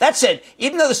treadmills. That said,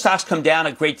 even though the stocks come down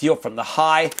a great deal from the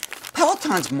high,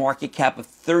 Peloton's market cap of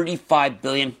 $35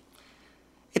 billion,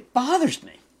 it bothers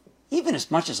me, even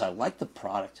as much as I like the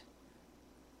product.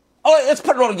 Oh, let's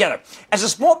put it all together. As a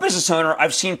small business owner,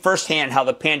 I've seen firsthand how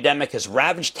the pandemic has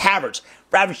ravaged taverns,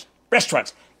 ravaged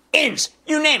restaurants, inns,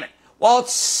 you name it. While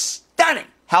it's stunning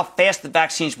how fast the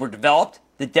vaccines were developed,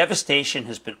 the devastation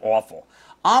has been awful.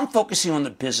 I'm focusing on the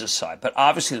business side, but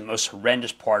obviously the most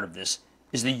horrendous part of this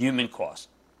is the human cost.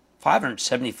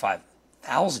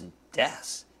 575,000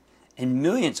 deaths and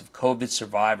millions of COVID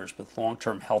survivors with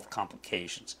long-term health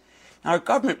complications. Now, our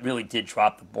government really did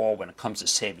drop the ball when it comes to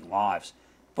saving lives.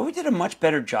 But we did a much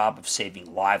better job of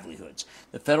saving livelihoods.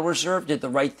 The Federal Reserve did the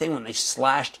right thing when they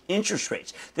slashed interest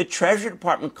rates. The Treasury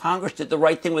Department, Congress did the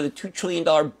right thing with a $2 trillion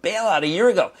bailout a year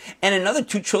ago and another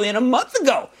 $2 trillion a month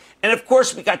ago. And of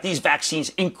course, we got these vaccines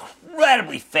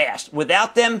incredibly fast.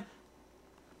 Without them,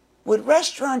 would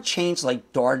restaurant chains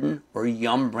like Darden or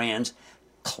Yum Brands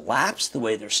collapse the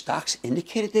way their stocks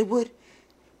indicated they would?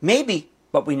 Maybe,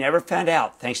 but we never found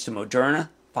out thanks to Moderna,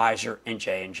 Pfizer, and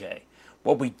J&J.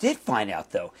 What we did find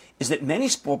out, though, is that many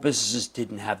small businesses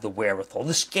didn't have the wherewithal,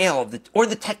 the scale, or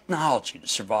the technology to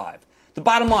survive. The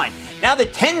bottom line, now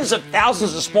that tens of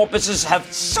thousands of small businesses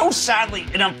have so sadly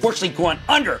and unfortunately gone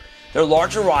under, their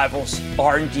larger rivals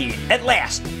are indeed, at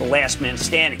last, the last man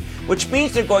standing, which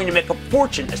means they're going to make a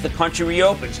fortune as the country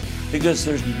reopens because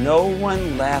there's no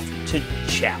one left to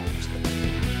challenge them.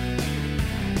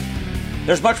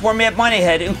 There's much more Mad Money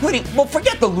ahead, including,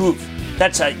 forget the Louvre.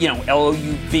 That's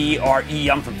Louvre.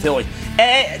 I'm from Philly.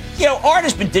 Art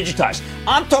has been digitized.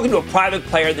 I'm talking to a private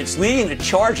player that's leading the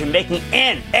charge in making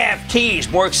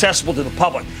NFTs more accessible to the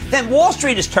public. Then Wall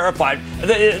Street is terrified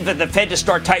the Fed to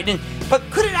start tightening. But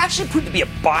could it actually prove to be a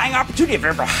buying opportunity if it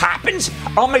ever happens?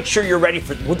 I'll make sure you're ready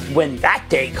for when that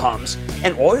day comes.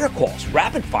 And all your calls,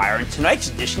 rapid fire, in tonight's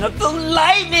edition of the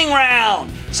Lightning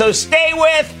Round. So stay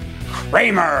with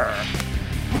Cramer.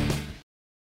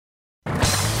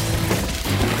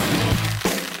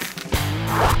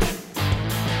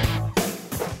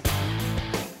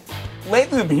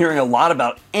 lately we've been hearing a lot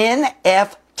about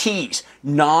NFTs,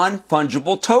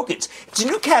 non-fungible tokens. It's a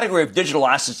new category of digital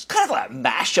assets, kind of like a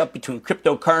mashup between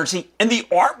cryptocurrency and the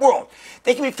art world.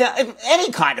 They can be found in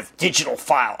any kind of digital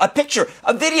file, a picture,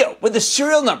 a video with a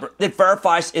serial number that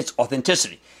verifies its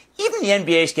authenticity. Even the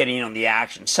NBA is getting in on the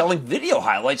action, selling video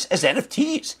highlights as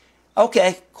NFTs.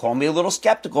 Okay, call me a little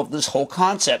skeptical of this whole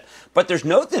concept, but there's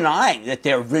no denying that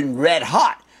they're red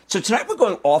hot. So tonight we're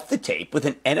going off the tape with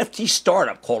an NFT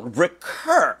startup called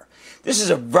Recur. This is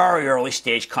a very early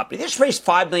stage company. They just raised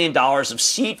 $5 million of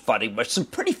seed funding by some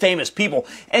pretty famous people,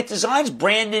 and it designs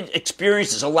branded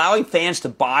experiences allowing fans to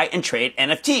buy and trade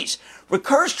NFTs.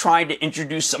 Recur is trying to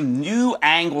introduce some new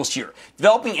angles here,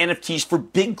 developing NFTs for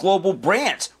big global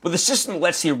brands with a system that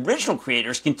lets the original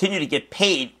creators continue to get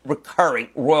paid recurring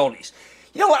royalties.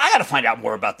 You know what? I got to find out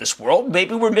more about this world.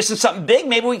 Maybe we're missing something big.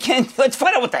 Maybe we can. Let's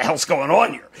find out what the hell's going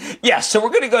on here. Yes, so we're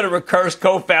going to go to Recur's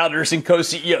co-founders and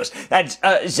co-CEOs. That's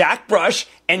Zach Brush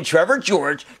and Trevor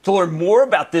George to learn more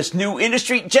about this new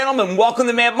industry. Gentlemen, welcome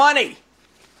to Mad Money.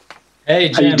 Hey,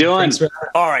 Jim. How you doing?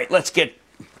 All right, let's get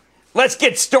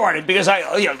started because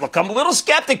look, I'm a little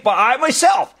skeptic, but I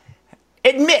myself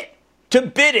admit to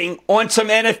bidding on some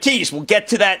NFTs. We'll get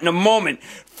to that in a moment.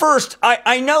 First,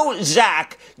 I know,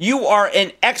 Zach, you are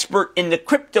an expert in the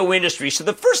crypto industry. So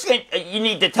the first thing you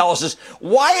need to tell us is,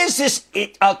 why is this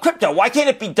crypto? Why can't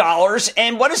it be dollars?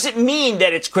 And what does it mean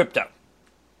that it's crypto?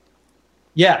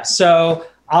 Yeah, so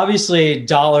obviously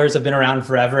dollars have been around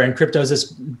forever, and crypto is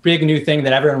this big new thing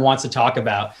that everyone wants to talk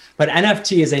about. But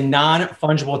NFT is a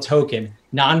non-fungible token.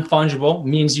 Non-fungible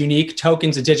means unique.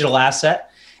 Token's a digital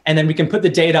asset. And then we can put the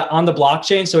data on the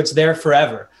blockchain, so it's there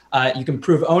forever. You can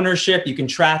prove ownership, you can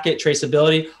track it,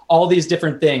 traceability, all these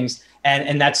different things.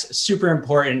 And that's super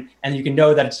important. And you can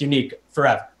know that it's unique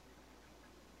forever.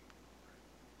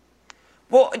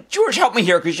 Well, George, help me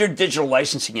here because you're a digital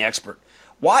licensing expert.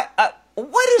 What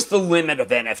is the limit of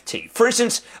NFT? For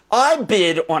instance, I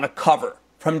bid on a cover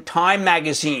from Time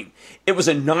magazine. It was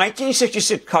a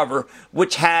 1966 cover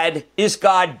which had "Is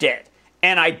God Dead?"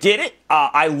 And I did it.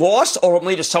 I lost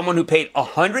ultimately to someone who paid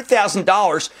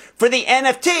 $100,000 for the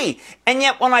NFT. And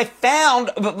yet when I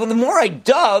found, the more I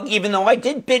dug, even though I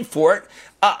did bid for it,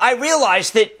 I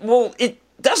realized that, well, it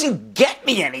doesn't get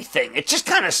me anything. It's just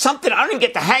kind of something. I don't even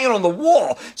get to hang it on the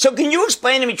wall. So can you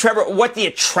explain to me, Trevor, what the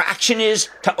attraction is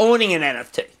to owning an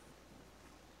NFT?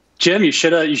 Jim, you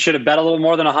should have bet a little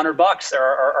more than $100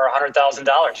 or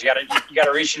 $100,000. You got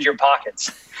to reach into your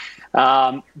pockets.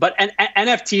 But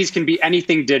NFTs can be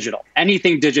anything digital,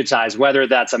 anything digitized, whether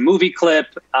that's a movie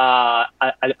clip, a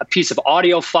piece of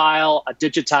audio file, a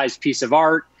digitized piece of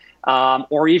art,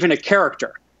 or even a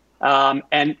character.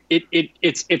 And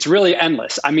it's really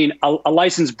endless. I mean, a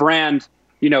licensed brand,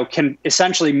 can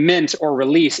essentially mint or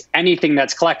release anything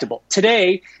that's collectible.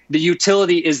 Today, the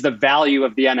utility is the value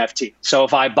of the NFT. So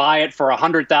if I buy it for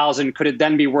 $100,000, could it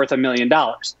then be worth $1 million?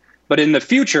 But in the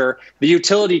future, the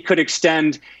utility could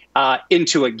extend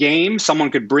into a game. Someone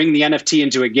could bring the NFT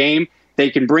into a game. They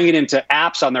can bring it into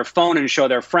apps on their phone and show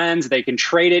their friends. They can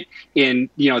trade it in,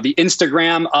 the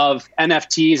Instagram of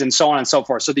NFTs and so on and so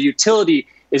forth. So the utility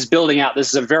is building out. This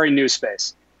is a very new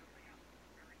space.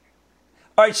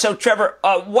 All right, so Trevor,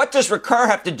 what does Recur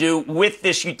have to do with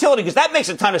this utility? Because that makes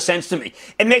a ton of sense to me.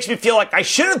 It makes me feel like I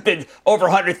should have bid over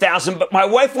 $100,000, but my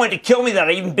wife wanted to kill me that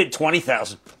I even bid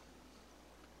 $20,000.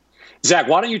 Zach,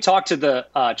 why don't you talk to the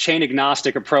chain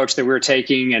agnostic approach that we're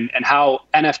taking and how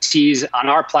NFTs on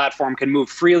our platform can move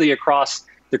freely across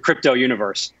the crypto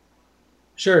universe?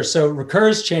 Sure. So Recur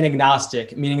is chain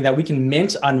agnostic, meaning that we can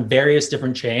mint on various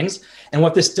different chains. And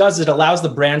what this does is it allows the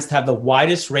brands to have the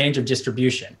widest range of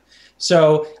distribution.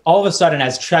 So all of a sudden,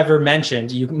 as Trevor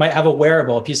mentioned, you might have a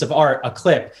wearable, a piece of art, a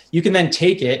clip. You can then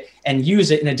take it and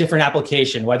use it in a different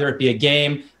application, whether it be a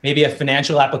game, maybe a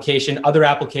financial application, other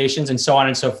applications, and so on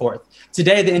and so forth.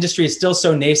 Today, the industry is still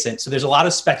so nascent, so there's a lot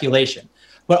of speculation.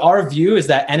 But our view is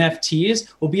that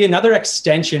NFTs will be another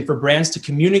extension for brands to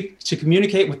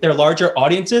communicate with their larger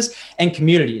audiences and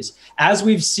communities. As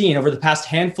we've seen over the past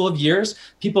handful of years,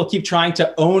 people keep trying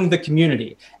to own the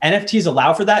community. NFTs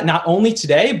allow for that, not only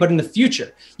today, but in the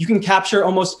future. You can capture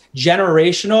almost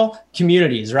generational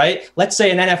communities, right? Let's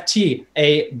say an NFT,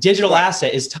 a digital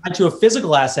asset, is tied to a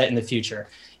physical asset in the future.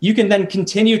 You can then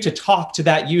continue to talk to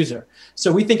that user.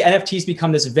 So we think NFTs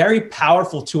become this very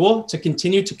powerful tool to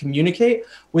continue to communicate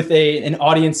with an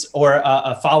audience or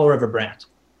a follower of a brand.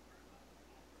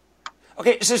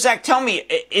 Okay, so Zach, tell me,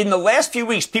 in the last few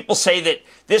weeks, people say that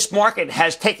this market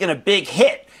has taken a big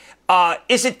hit.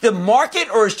 Is it the market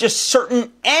or is it just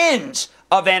certain ends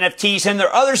of NFTs and there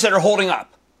are others that are holding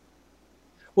up?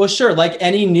 Well, sure. Like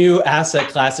any new asset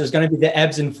class, there's going to be the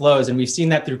ebbs and flows, and we've seen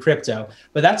that through crypto.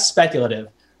 But that's speculative.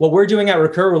 What we're doing at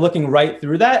Recur, we're looking right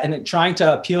through that and trying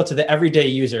to appeal to the everyday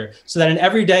user, so that an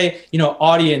everyday,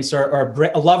 audience or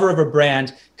a lover of a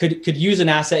brand could use an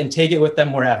asset and take it with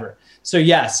them wherever. So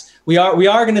yes, we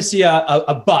are going to see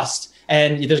a bust,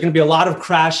 and there's going to be a lot of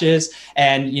crashes,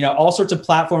 and all sorts of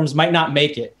platforms might not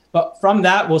make it. But from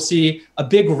that, we'll see a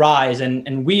big rise.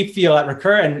 And we feel at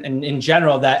Recur and in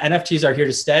general that NFTs are here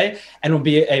to stay and will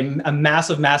be a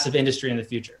massive, massive industry in the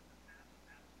future.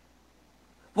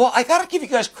 Well, I got to give you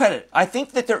guys credit. I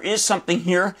think that there is something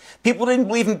here. People didn't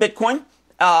believe in Bitcoin,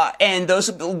 and those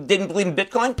who didn't believe in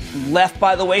Bitcoin left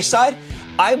by the wayside.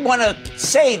 I want to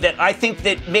say that I think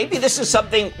that maybe this is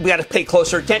something we got to pay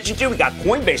closer attention to. We got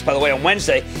Coinbase, by the way, on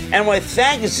Wednesday. And I want to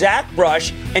thank Zach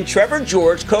Brush and Trevor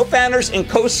George, co-founders and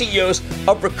co-CEOs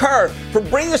of Recur, for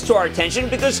bringing this to our attention,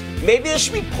 because maybe this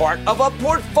should be part of a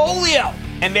portfolio.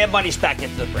 And Mad Money's back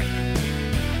into the break.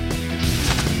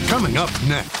 Coming up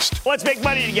next. Let's make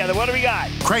money together. What do we got?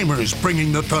 Cramer's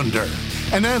bringing the thunder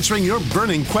and answering your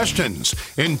burning questions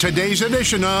in today's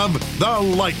edition of The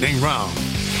Lightning Round.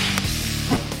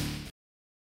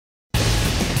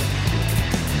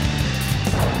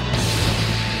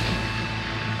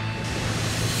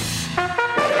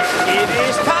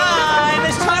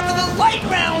 It's time for the light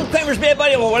round. Cramer's Mad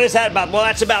Money. Well, what is that about? Well,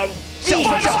 that's about...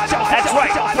 That's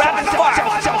right. Rapid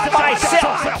fire. Buy,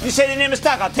 sell. You say the name of the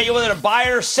stock. I'll tell you whether to buy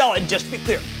it or sell it. And just to be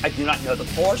clear, I do not know the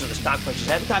floors or the stock prices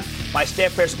ahead of time. My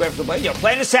staff prepares the graph for the play.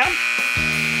 Playing the sound.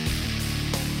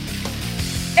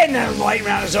 And then the light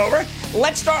round is over.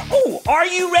 Let's start. Oh, are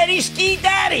you ready, Ski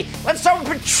Daddy? Let's start with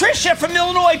Patricia from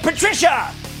Illinois.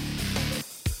 Patricia.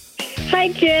 Hi,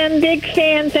 Jim. Big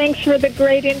fan. Thanks for the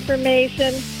great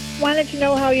information. Wanted to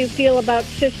know how you feel about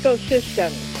Cisco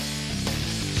Systems.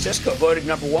 Cisco voted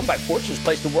number one by Fortune's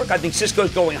Place to Work. I think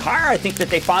Cisco's going higher. I think that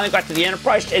they finally got to the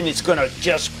enterprise, and it's going to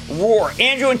just roar.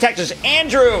 Andrew in Texas.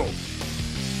 Andrew.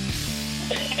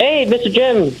 Hey, Mr.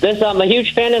 Jim. I'm a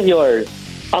huge fan of yours.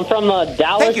 I'm from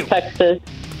Dallas, Texas,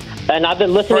 and I've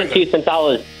been listening to you since I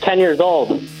was 10 years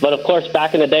old. But, of course,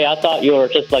 back in the day, I thought you were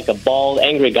just like a bald,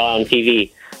 angry guy on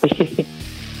TV.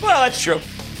 Well, that's true.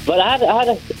 But I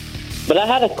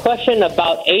had a question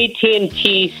about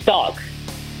AT&T stock.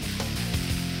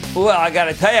 Well, I got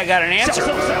to tell you, I got an answer.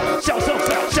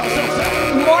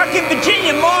 Mark in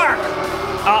Virginia, Mark.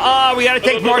 We got to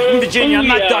take Mark in Virginia. I'm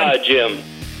not done. Jim.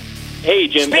 Hey,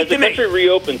 Jim. As the country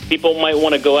reopens, people might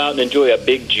want to go out and enjoy a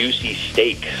big, juicy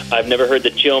steak. I've never heard the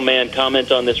Chill Man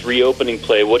comment on this reopening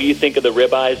play. What do you think of the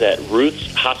ribeyes at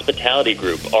Ruth's Hospitality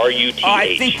Group, RUTH?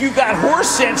 I think you got horse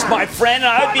sense, my friend,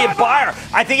 and I'd be a buyer.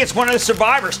 I think it's one of the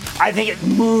survivors. I think it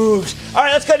moves. All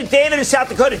right, let's go to David in South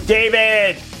Dakota.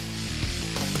 David.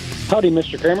 Howdy,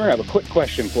 Mr. Cramer. I have a quick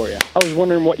question for you. I was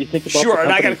wondering what you think about Sure, and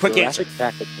I got a quick answer.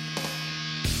 Tactics.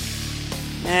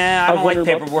 I don't like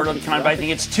paperboard on the kind, but I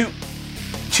think it's too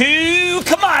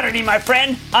commodity, my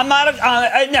friend. I'm not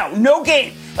no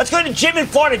game. Let's go to Jim in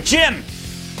Florida. Jim.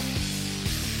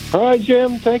 Hi,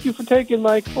 Jim. Thank you for taking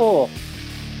my call.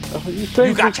 You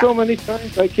say it so many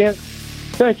times, I can't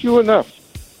thank you enough.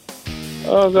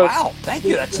 Wow, thank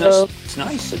you. That's nice. It's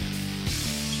nice.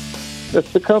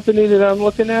 That's the company that I'm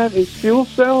looking at. Is Fuel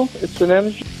Cell. It's an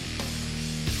energy.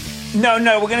 No,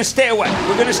 we're going to stay away.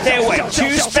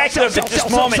 Too speculative at this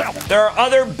moment. There are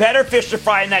other better fish to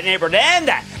fry in that neighborhood. And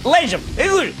that, ladies and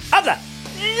gentlemen, of the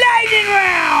Lightning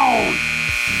Round.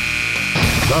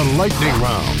 The Lightning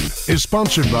Round is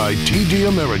sponsored by TD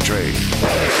Ameritrade.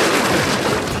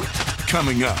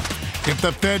 Coming up, if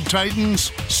the Fed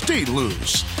tightens, stay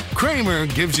loose. Cramer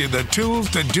gives you the tools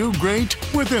to do great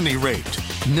with any rate.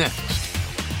 Next.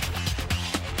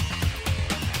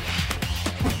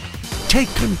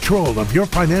 Take control of your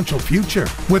financial future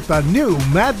with the new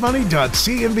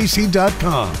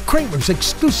madmoney.cnbc.com. Cramer's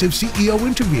exclusive CEO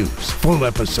interviews, full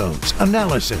episodes,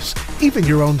 analysis, even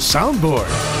your own soundboard.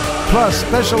 Plus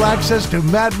special access to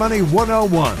Mad Money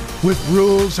 101 with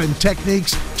rules and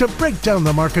techniques to break down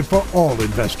the market for all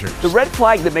investors. The red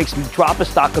flag that makes me drop a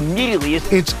stock immediately is...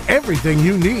 It's everything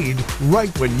you need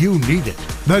right when you need it.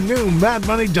 The new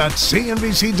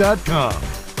madmoney.cnbc.com.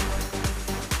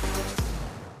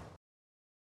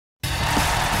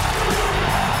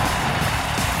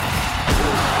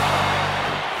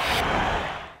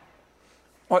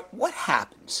 What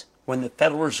happens when the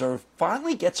Federal Reserve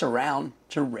finally gets around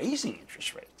to raising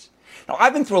interest rates? Now,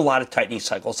 I've been through a lot of tightening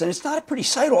cycles, and it's not a pretty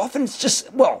sight. Often it's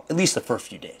just, well, at least the first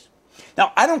few days.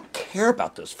 Now, I don't care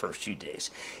about those first few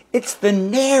days. It's the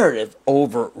narrative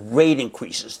over rate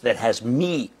increases that has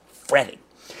me fretting.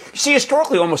 You see,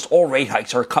 historically, almost all rate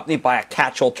hikes are accompanied by a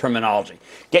catch-all terminology.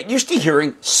 Get used to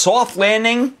hearing soft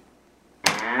landing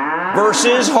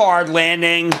versus hard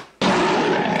landing.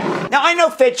 Now, I know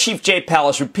Fed Chief Jay Powell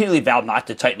has repeatedly vowed not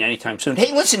to tighten anytime soon.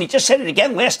 Hey, listen, he just said it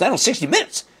again last night on 60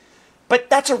 Minutes. But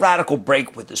that's a radical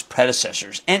break with his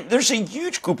predecessors. And there's a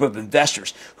huge group of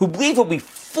investors who believe he'll be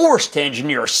forced to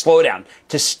engineer a slowdown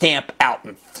to stamp out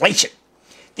inflation.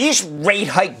 These rate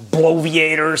hike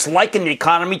bloviators liken the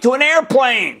economy to an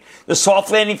airplane. The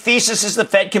soft landing thesis is the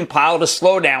Fed compiled a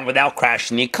slowdown without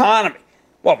crashing the economy.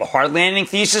 Well, the hard landing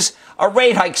thesis, a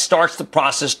rate hike starts the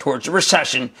process towards a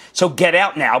recession, so get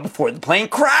out now before the plane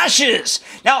crashes.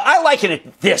 Now, I liken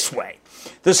it this way.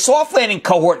 The soft landing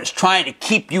cohort is trying to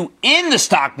keep you in the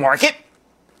stock market.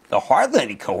 The hard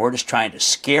landing cohort is trying to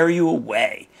scare you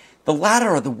away. The latter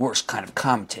are the worst kind of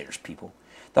commentators, people.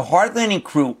 The hard landing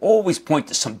crew always point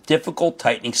to some difficult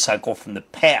tightening cycle from the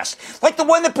past, like the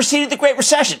one that preceded the Great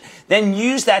Recession, then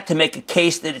use that to make a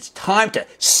case that it's time to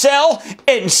sell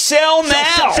and sell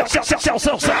now. Sell.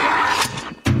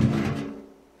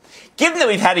 Given that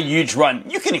we've had a huge run,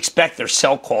 you can expect their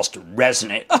sell calls to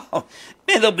resonate. Oh,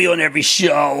 man, they'll be on every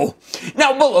show.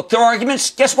 Now, well, look, their arguments,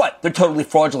 guess what? They're totally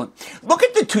fraudulent. Look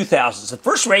at the 2000s. The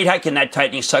first rate hike in that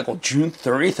tightening cycle, June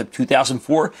 30th of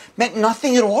 2004, meant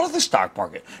nothing at all to the stock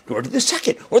market, nor did the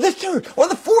second, or the third, or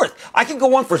the fourth. I could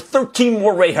go on for 13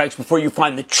 more rate hikes before you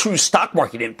find the true stock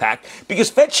market impact,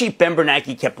 because Fed Chief Ben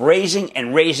Bernanke kept raising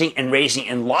and raising and raising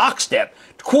in lockstep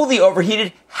to cool the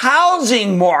overheated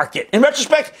housing market. In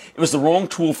retrospect, it was the wrong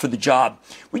tool for the job.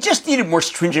 We just needed more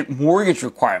stringent mortgage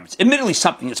requirements, admittedly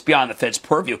something that's beyond the Fed's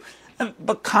purview.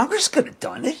 But Congress could have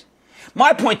done it.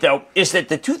 My point, though, is that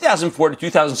the 2004 to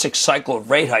 2006 cycle of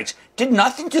rate hikes did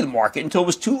nothing to the market until it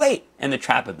was too late, and the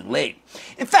trap had been laid.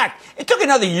 In fact, it took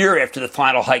another year after the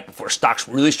final hike before stocks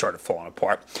really started falling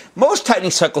apart. Most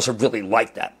tightening cycles are really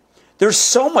like that. There's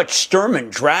so much Sturm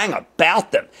and Drang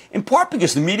about them, in part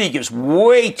because the media gives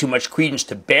way too much credence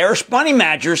to bearish money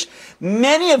managers,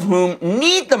 many of whom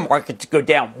need the market to go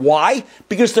down. Why?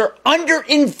 Because they're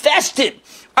underinvested.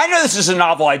 I know this is a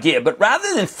novel idea, but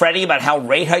rather than fretting about how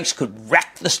rate hikes could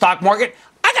wreck the stock market,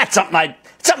 I got something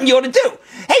you ought to do.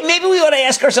 Hey, maybe we ought to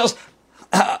ask ourselves,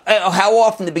 how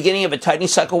often the beginning of a tightening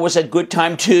cycle was a good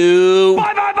time to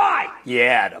buy?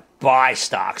 Yeah, to buy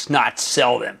stocks, not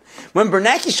sell them. When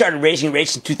Bernanke started raising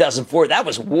rates in 2004, that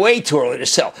was way too early to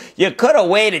sell. You could have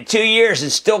waited 2 years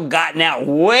and still gotten out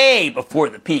way before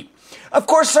the peak. Of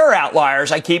course, there are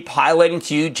outliers. I keep highlighting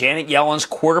to you Janet Yellen's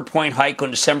quarter-point hike on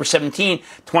December 17,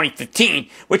 2015,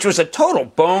 which was a total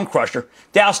bone crusher.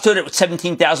 Dow stood at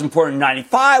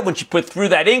 17,495 when she put through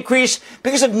that increase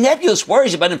because of nebulous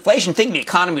worries about inflation, thinking the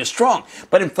economy was strong.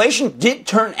 But inflation did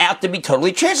turn out to be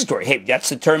totally transitory. Hey, that's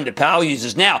the term that Powell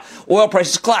uses now. Oil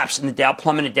prices collapsed and the Dow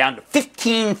plummeted down to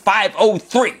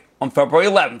 15,503. On February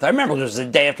 11th. I remember it was the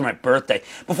day after my birthday,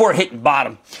 before hitting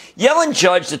bottom. Yellen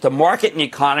judged that the market and the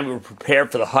economy were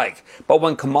prepared for the hike. But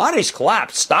when commodities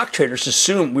collapsed, stock traders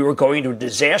assumed we were going into a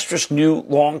disastrous new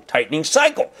long tightening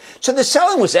cycle. So the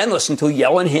selling was endless until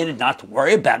Yellen hinted not to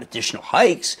worry about additional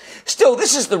hikes. Still,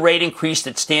 this is the rate increase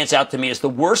that stands out to me as the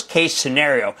worst case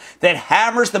scenario that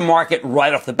hammers the market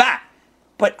right off the bat.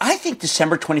 But I think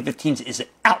December 2015 is an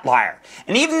outlier.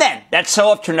 And even then, that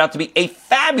sell-off turned out to be a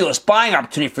fabulous buying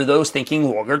opportunity for those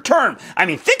thinking longer term. I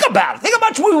mean, think about it. Think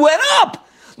about how we went up.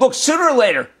 Look, sooner or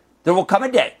later, there will come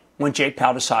a day when Jay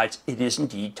Powell decides it is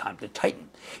indeed time to tighten.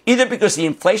 Either because the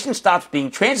inflation stops being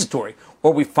transitory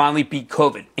or we finally beat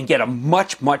COVID and get a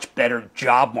much, much better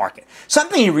job market.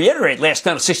 Something he reiterated last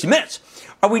night on 60 Minutes.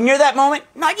 Are we near that moment?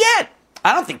 Not yet.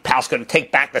 I don't think Powell's going to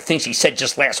take back the things he said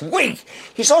just last week.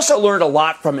 He's also learned a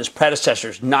lot from his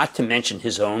predecessors, not to mention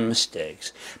his own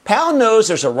mistakes. Powell knows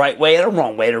there's a right way and a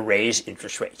wrong way to raise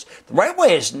interest rates. The right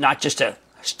way is not just to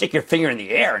stick your finger in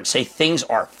the air and say things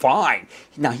are fine.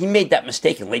 Now, he made that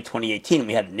mistake in late 2018 and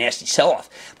we had a nasty sell-off.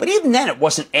 But even then, it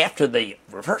wasn't after the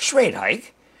reverse rate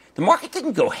hike. The market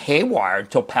didn't go haywire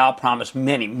until Powell promised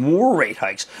many more rate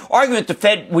hikes, arguing that the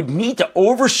Fed would need to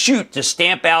overshoot to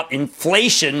stamp out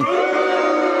inflation.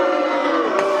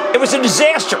 It was a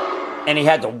disaster, and he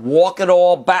had to walk it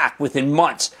all back within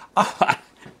months.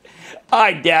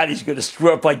 I doubt he's going to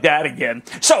screw up like that again.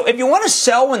 So if you want to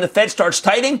sell when the Fed starts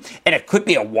tightening, and it could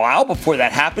be a while before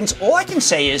that happens, all I can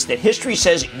say is that history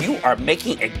says you are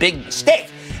making a big mistake,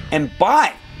 and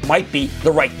buying might be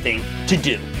the right thing to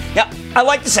do. Now, I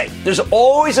like to say, there's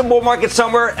always a bull market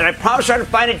somewhere, and I promise I'll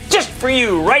find it just for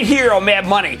you right here on Mad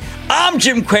Money. I'm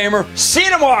Jim Cramer. See you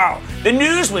tomorrow. The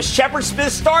news with Shepard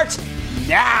Smith starts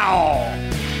now.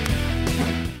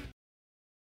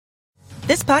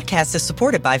 This podcast is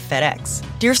supported by FedEx.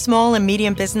 Dear small and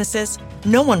medium businesses,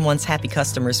 No one wants happy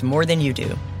customers more than you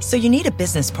do. So you need a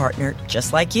business partner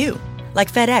just like you.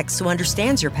 Like FedEx, who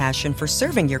understands your passion for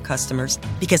serving your customers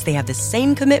because they have the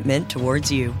same commitment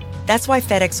towards you. That's why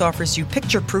FedEx offers you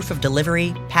picture proof of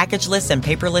delivery, packageless and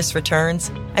paperless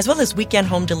returns, as well as weekend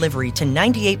home delivery to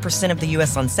 98% of the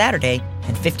U.S. on Saturday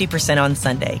and 50% on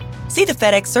Sunday. See the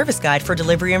FedEx service guide for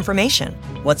delivery information.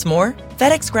 What's more,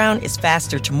 FedEx Ground is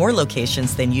faster to more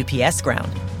locations than UPS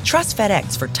Ground. Trust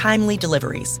FedEx for timely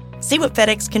deliveries. See what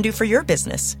FedEx can do for your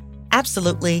business.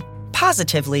 Absolutely,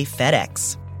 positively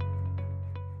FedEx.